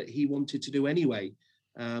something that he wanted to do anyway.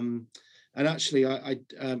 And actually, I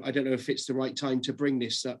don't know if it's the right time to bring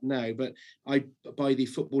this up now, but I buy the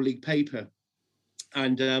Football League paper,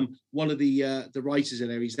 and one of the writers in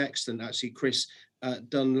there, he's excellent, actually, Chris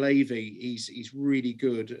Dunleavy. He's really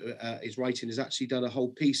good. His writing has actually done a whole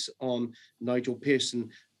piece on Nigel Pearson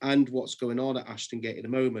and what's going on at Ashton Gate at the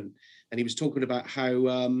moment. And he was talking about how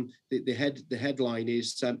the headline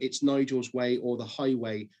is "It's Nigel's way or the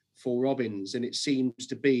highway" for Robins, and it seems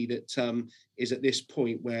to be that is at this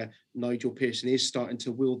point where Nigel Pearson is starting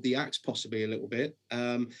to wield the axe possibly a little bit,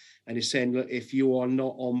 and is saying, look, if you are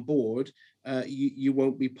not on board, you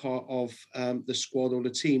won't be part of the squad or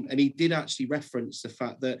the team. And he did actually reference the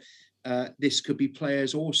fact that this could be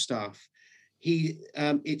players or staff.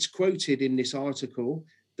 It's quoted in this article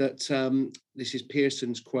that this is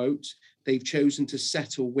Pearson's quote: "They've chosen to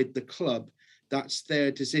settle with the club. That's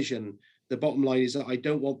their decision. The bottom line is that I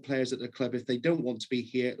don't want players at the club if they don't want to be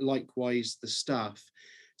here, likewise the staff."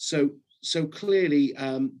 So clearly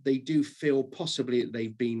they do feel possibly that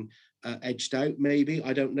they've been edged out, maybe,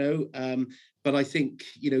 I don't know. But I think,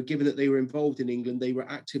 given that they were involved in England, they were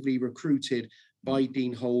actively recruited by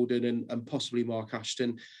Dean Holden and possibly Mark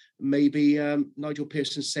Ashton. Maybe Nigel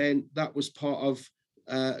Pearson saying that was part of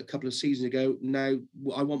a couple of seasons ago. Now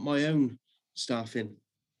I want my own staff in.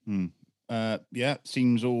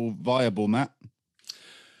 Seems all viable, Matt.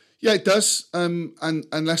 Yeah, it does. And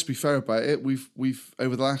let's be fair about it. We've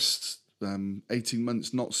over the last 18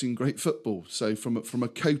 months not seen great football. So from a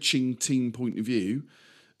coaching team point of view,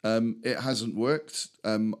 it hasn't worked.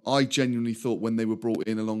 I genuinely thought when they were brought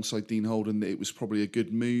in alongside Dean Holden that it was probably a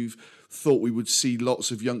good move. Thought we would see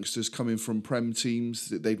lots of youngsters coming from Prem teams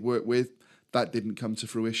that they'd work with. That didn't come to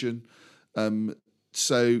fruition.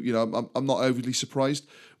 So, you know, I'm not overly surprised.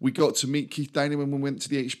 We got to meet Keith Downey when we went to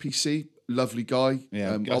the HPC. Lovely guy.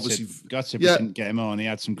 Yeah, obviously, gutted we didn't get him on. He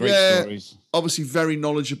had some great stories. Obviously, very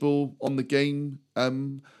knowledgeable on the game.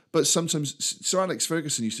 But sometimes Sir Alex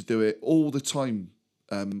Ferguson used to do it all the time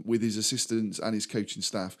with his assistants and his coaching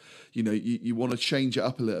staff. You know, you want to change it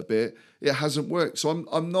up a little bit. It hasn't worked. So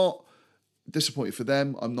I'm not disappointed for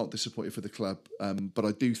them. I'm not disappointed for the club. But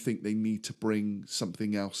I do think they need to bring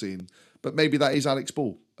something else in. But maybe that is Alex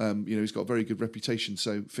Ball. You know, he's got a very good reputation.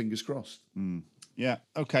 So fingers crossed. Yeah,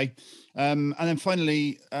 okay. And then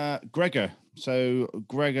finally, Gregor. So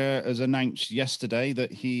Gregor has announced yesterday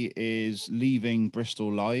that he is leaving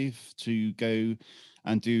Bristol Live to go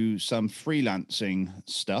and do some freelancing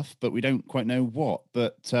stuff, but we don't quite know what.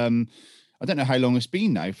 But I don't know how long it's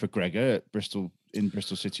been now for Gregor at Bristol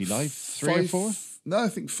City Live. 3 or 4? No, I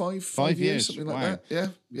think 5 years, something like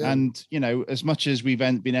that. Yeah. And, you know, as much as we've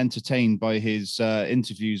been entertained by his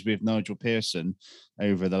interviews with Nigel Pearson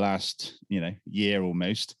over the last, year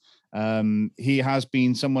almost, he has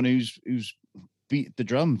been someone who's beat the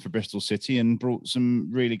drum for Bristol City and brought some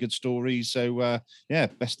really good stories. So,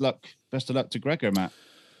 best of luck to Gregor, Matt.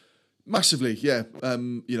 Massively, yeah.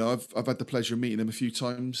 I've had the pleasure of meeting him a few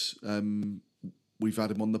times. We've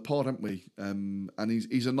had him on the pod, haven't we? And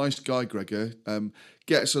he's a nice guy, Gregor.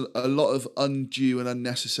 Gets a lot of undue and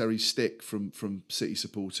unnecessary stick from City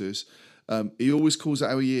supporters. He always calls it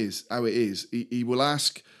how it is. He will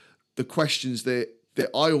ask the questions that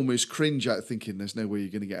I almost cringe at, thinking there's no way you're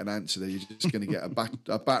going to get an answer there. You're just going to get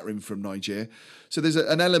a battering from Niger. So there's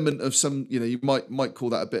an element of some, you might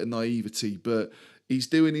call that a bit of naivety, but he's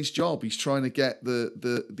doing his job. He's trying to get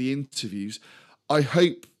the interviews. I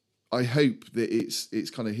hope that it's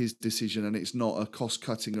kind of his decision and it's not a cost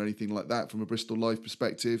cutting or anything like that from a Bristol Live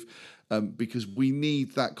perspective, because we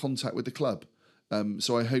need that contact with the club.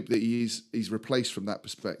 So I hope that he's replaced from that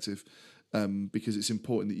perspective, because it's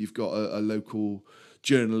important that you've got a local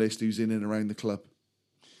journalist who's in and around the club.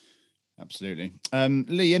 Absolutely.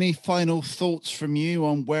 Lee, any final thoughts from you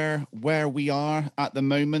on where we are at the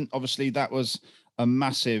moment? Obviously, that was a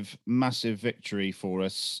massive, massive victory for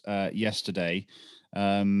us yesterday.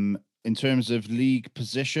 In terms of league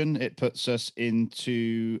position, it puts us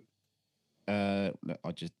into I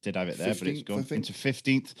just did have it there, but it's gone into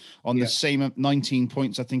 15th on the same 19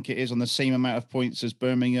 points. I think it is on the same amount of points as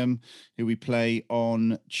Birmingham, who we play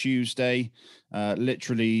on Tuesday.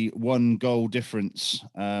 Literally 1 goal difference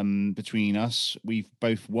between us. We've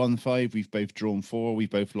both won 5. We've both drawn 4. We've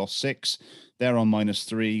both lost 6. They're on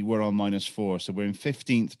 -3. We're on -4. So we're in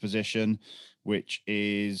 15th position, which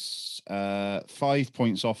is 5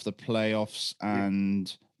 points off the playoffs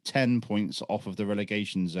and 10 points off of the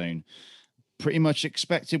relegation zone. Pretty much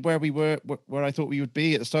expected where we were, where I thought we would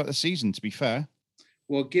be at the start of the season, to be fair.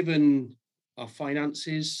 Well, given our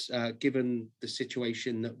finances, given the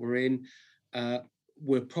situation that we're in,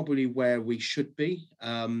 we're probably where we should be.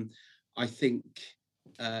 I think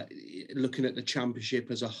looking at the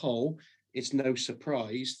championship as a whole, it's no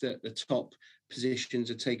surprise that the top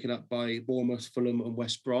positions are taken up by Bournemouth, Fulham and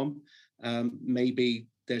West Brom. Maybe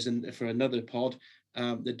there's for another pod,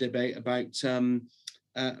 the debate about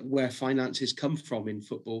where finances come from in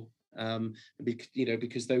football,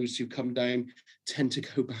 because those who come down tend to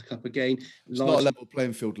go back up again. It's not a level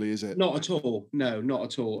playing field, Lee, is it? Not at all. No, not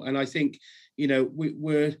at all. And I think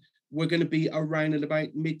we're going to be around at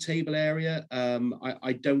about mid-table area.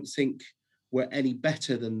 I don't think we're any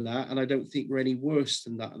better than that, and I don't think we're any worse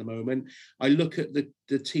than that at the moment. I look at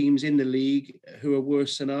the teams in the league who are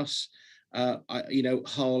worse than us.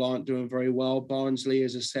 Hull aren't doing very well. Barnsley,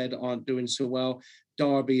 as I said, aren't doing so well.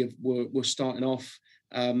 Derby were starting off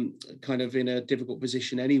kind of in a difficult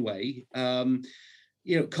position anyway.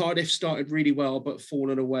 Cardiff started really well, but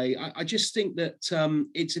fallen away. I just think that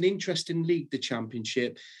it's an interesting league, the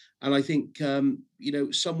Championship. And I think,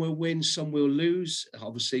 some will win, some will lose.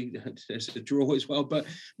 Obviously, there's a draw as well. But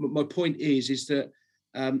my point is that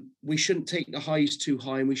we shouldn't take the highs too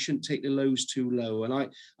high and we shouldn't take the lows too low. And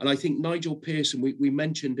I think Nigel Pearson, we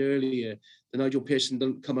mentioned earlier that Nigel Pearson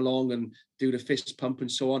doesn't come along and do the fist pump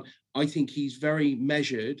and so on. I think he's very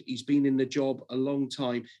measured. He's been in the job a long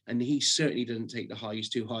time, and he certainly doesn't take the highs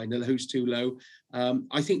too high and the lows too low.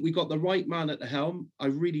 I think we got the right man at the helm. I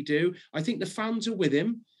really do. I think the fans are with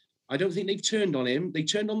him. I don't think they've turned on him. They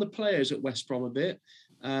turned on the players at West Brom a bit.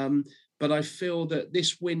 But I feel that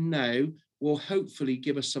this win now will hopefully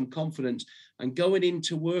give us some confidence. And going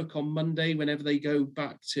into work on Monday, whenever they go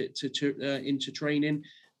back into training,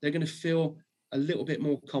 they're going to feel a little bit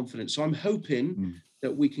more confident. So I'm hoping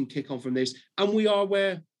that we can kick on from this. And we are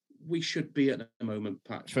where we should be at the moment,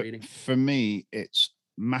 Pat. For me, it's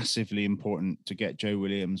massively important to get Joe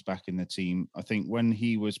Williams back in the team. I think when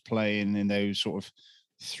he was playing in those sort of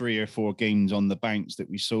 3 or 4 games on the bounce that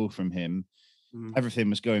we saw from him, everything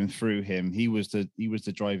was going through him. He was the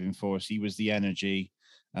driving force. He was the energy,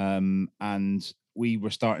 and we were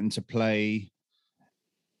starting to play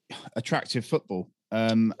attractive football.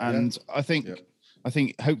 And I think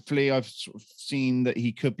hopefully I've sort of seen that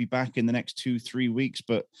he could be back in the next 2-3 weeks.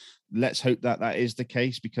 But let's hope that is the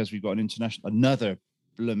case, because we've got another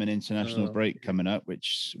blooming international break coming up,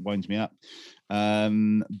 which winds me up.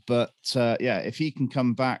 If he can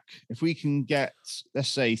come back, if we can get, let's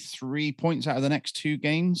say, 3 points out of the next 2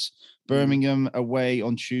 games, Birmingham away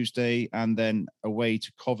on Tuesday and then away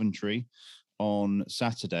to Coventry on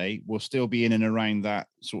Saturday, we'll still be in and around that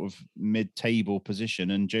sort of mid-table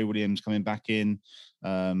position. And Joe Williams coming back in.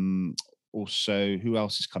 Also, who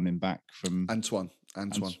else is coming back from? Antoine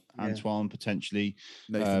potentially.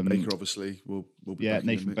 Nathan Baker obviously will be back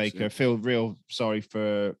Nathan in the mix, Baker. I feel real sorry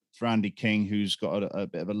for Andy King, who's got a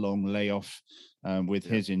bit of a long layoff with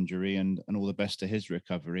his injury, and all the best to his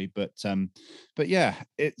recovery. But it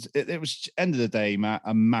was, end of the day, Matt,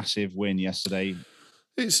 a massive win yesterday.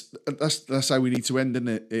 That's how we need to end, isn't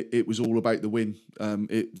it? It was all about the win.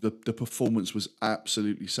 The performance was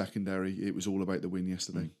absolutely secondary. It was all about the win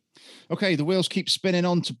yesterday. Okay, the wheels keep spinning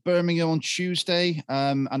on to Birmingham on Tuesday,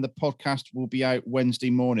 and the podcast will be out Wednesday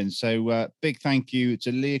morning. So big thank you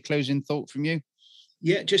to Lee. A closing thought from you?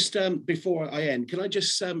 Yeah, just before I end, can I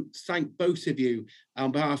just thank both of you on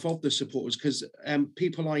behalf of the supporters, because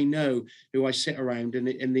people I know who I sit around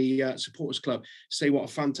in the supporters club say what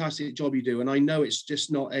a fantastic job you do. And I know it's just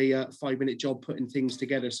not a 5-minute job putting things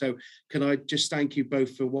together. So can I just thank you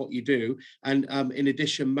both for what you do? And in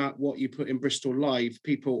addition, Matt, what you put in Bristol Live,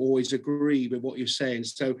 people always agree with what you're saying.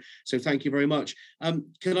 So thank you very much.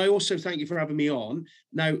 Can I also thank you for having me on?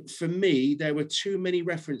 Now, for me, there were too many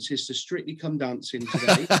references to Strictly Come Dancing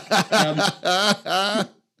today.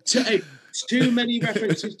 Too many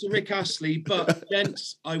references to Rick Astley, but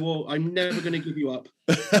gents, I'm never going to give you up.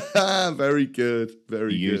 Very good.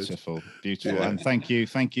 Very beautiful. Yeah. And thank you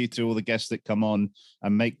to all the guests that come on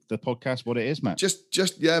and make the podcast what it is, Matt.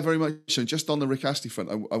 Very much so. Just on the Rick Astley front,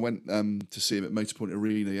 I went to see him at Motorpoint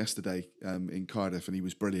Arena yesterday in Cardiff, and he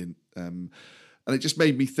was brilliant. And it just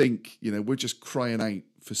made me think, we're just crying out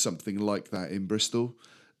for something like that in Bristol.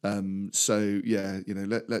 Let's hope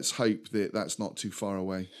that that's not too far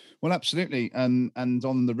away. Well, absolutely. And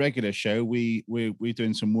on the regular show, we're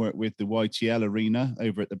doing some work with the YTL Arena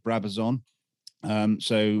over at the Brabazon.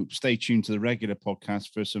 So stay tuned to the regular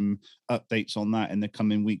podcast for some updates on that in the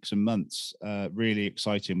coming weeks and months. Really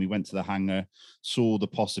exciting. We went to the hangar, saw the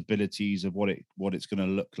possibilities of what it's going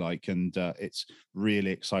to look like, and it's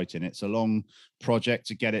really exciting. It's a long project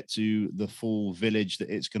to get it to the full village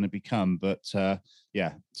that it's going to become, but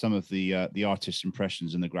some of the artist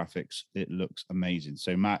impressions and the graphics, it looks amazing.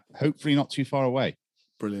 So Matt, hopefully not too far away.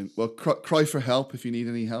 Brilliant. Well, cry for help if you need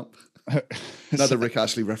any help. Another Rick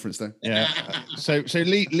Astley reference there. Yeah. So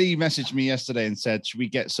Lee messaged me yesterday and said, should we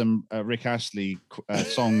get some Rick Astley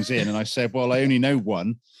songs in? And I said, well, I only know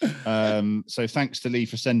one. So thanks to Lee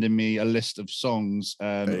for sending me a list of songs,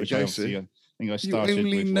 which I think I started with.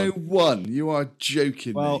 You only know one. You are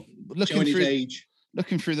joking. Well,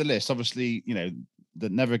 looking through the list, obviously, the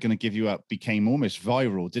Never Gonna Give You Up became almost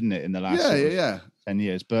viral, didn't it, in the last 10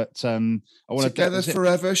 years? But I want Together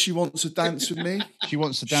Forever. She Wants to Dance with Me. She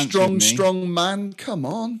Wants to Dance with Me. Strong Man. Come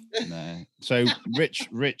on. No. So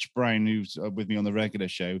Rich Brown, who's with me on the regular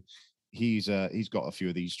show, he's got a few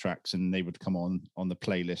of these tracks, and they would come on the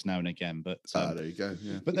playlist now and again. But there you go.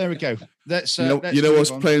 Yeah. But there we go. Let's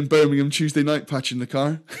what's playing Birmingham Tuesday night, Patch in the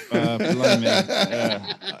car. Blimey.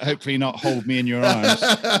 Hopefully not Hold Me in Your Arms.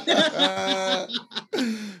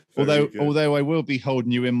 Although I will be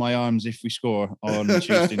holding you in my arms if we score on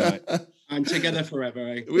Tuesday night. And Together Forever,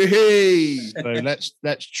 eh? So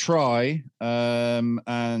let's try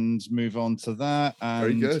and move on to that. And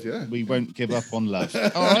very good, yeah. We won't give up on love.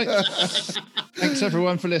 All right. Thanks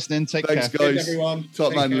everyone for listening. Take care. Thanks, guys. Thanks, everyone.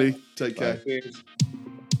 Top man, Lee. Take care. Cheers.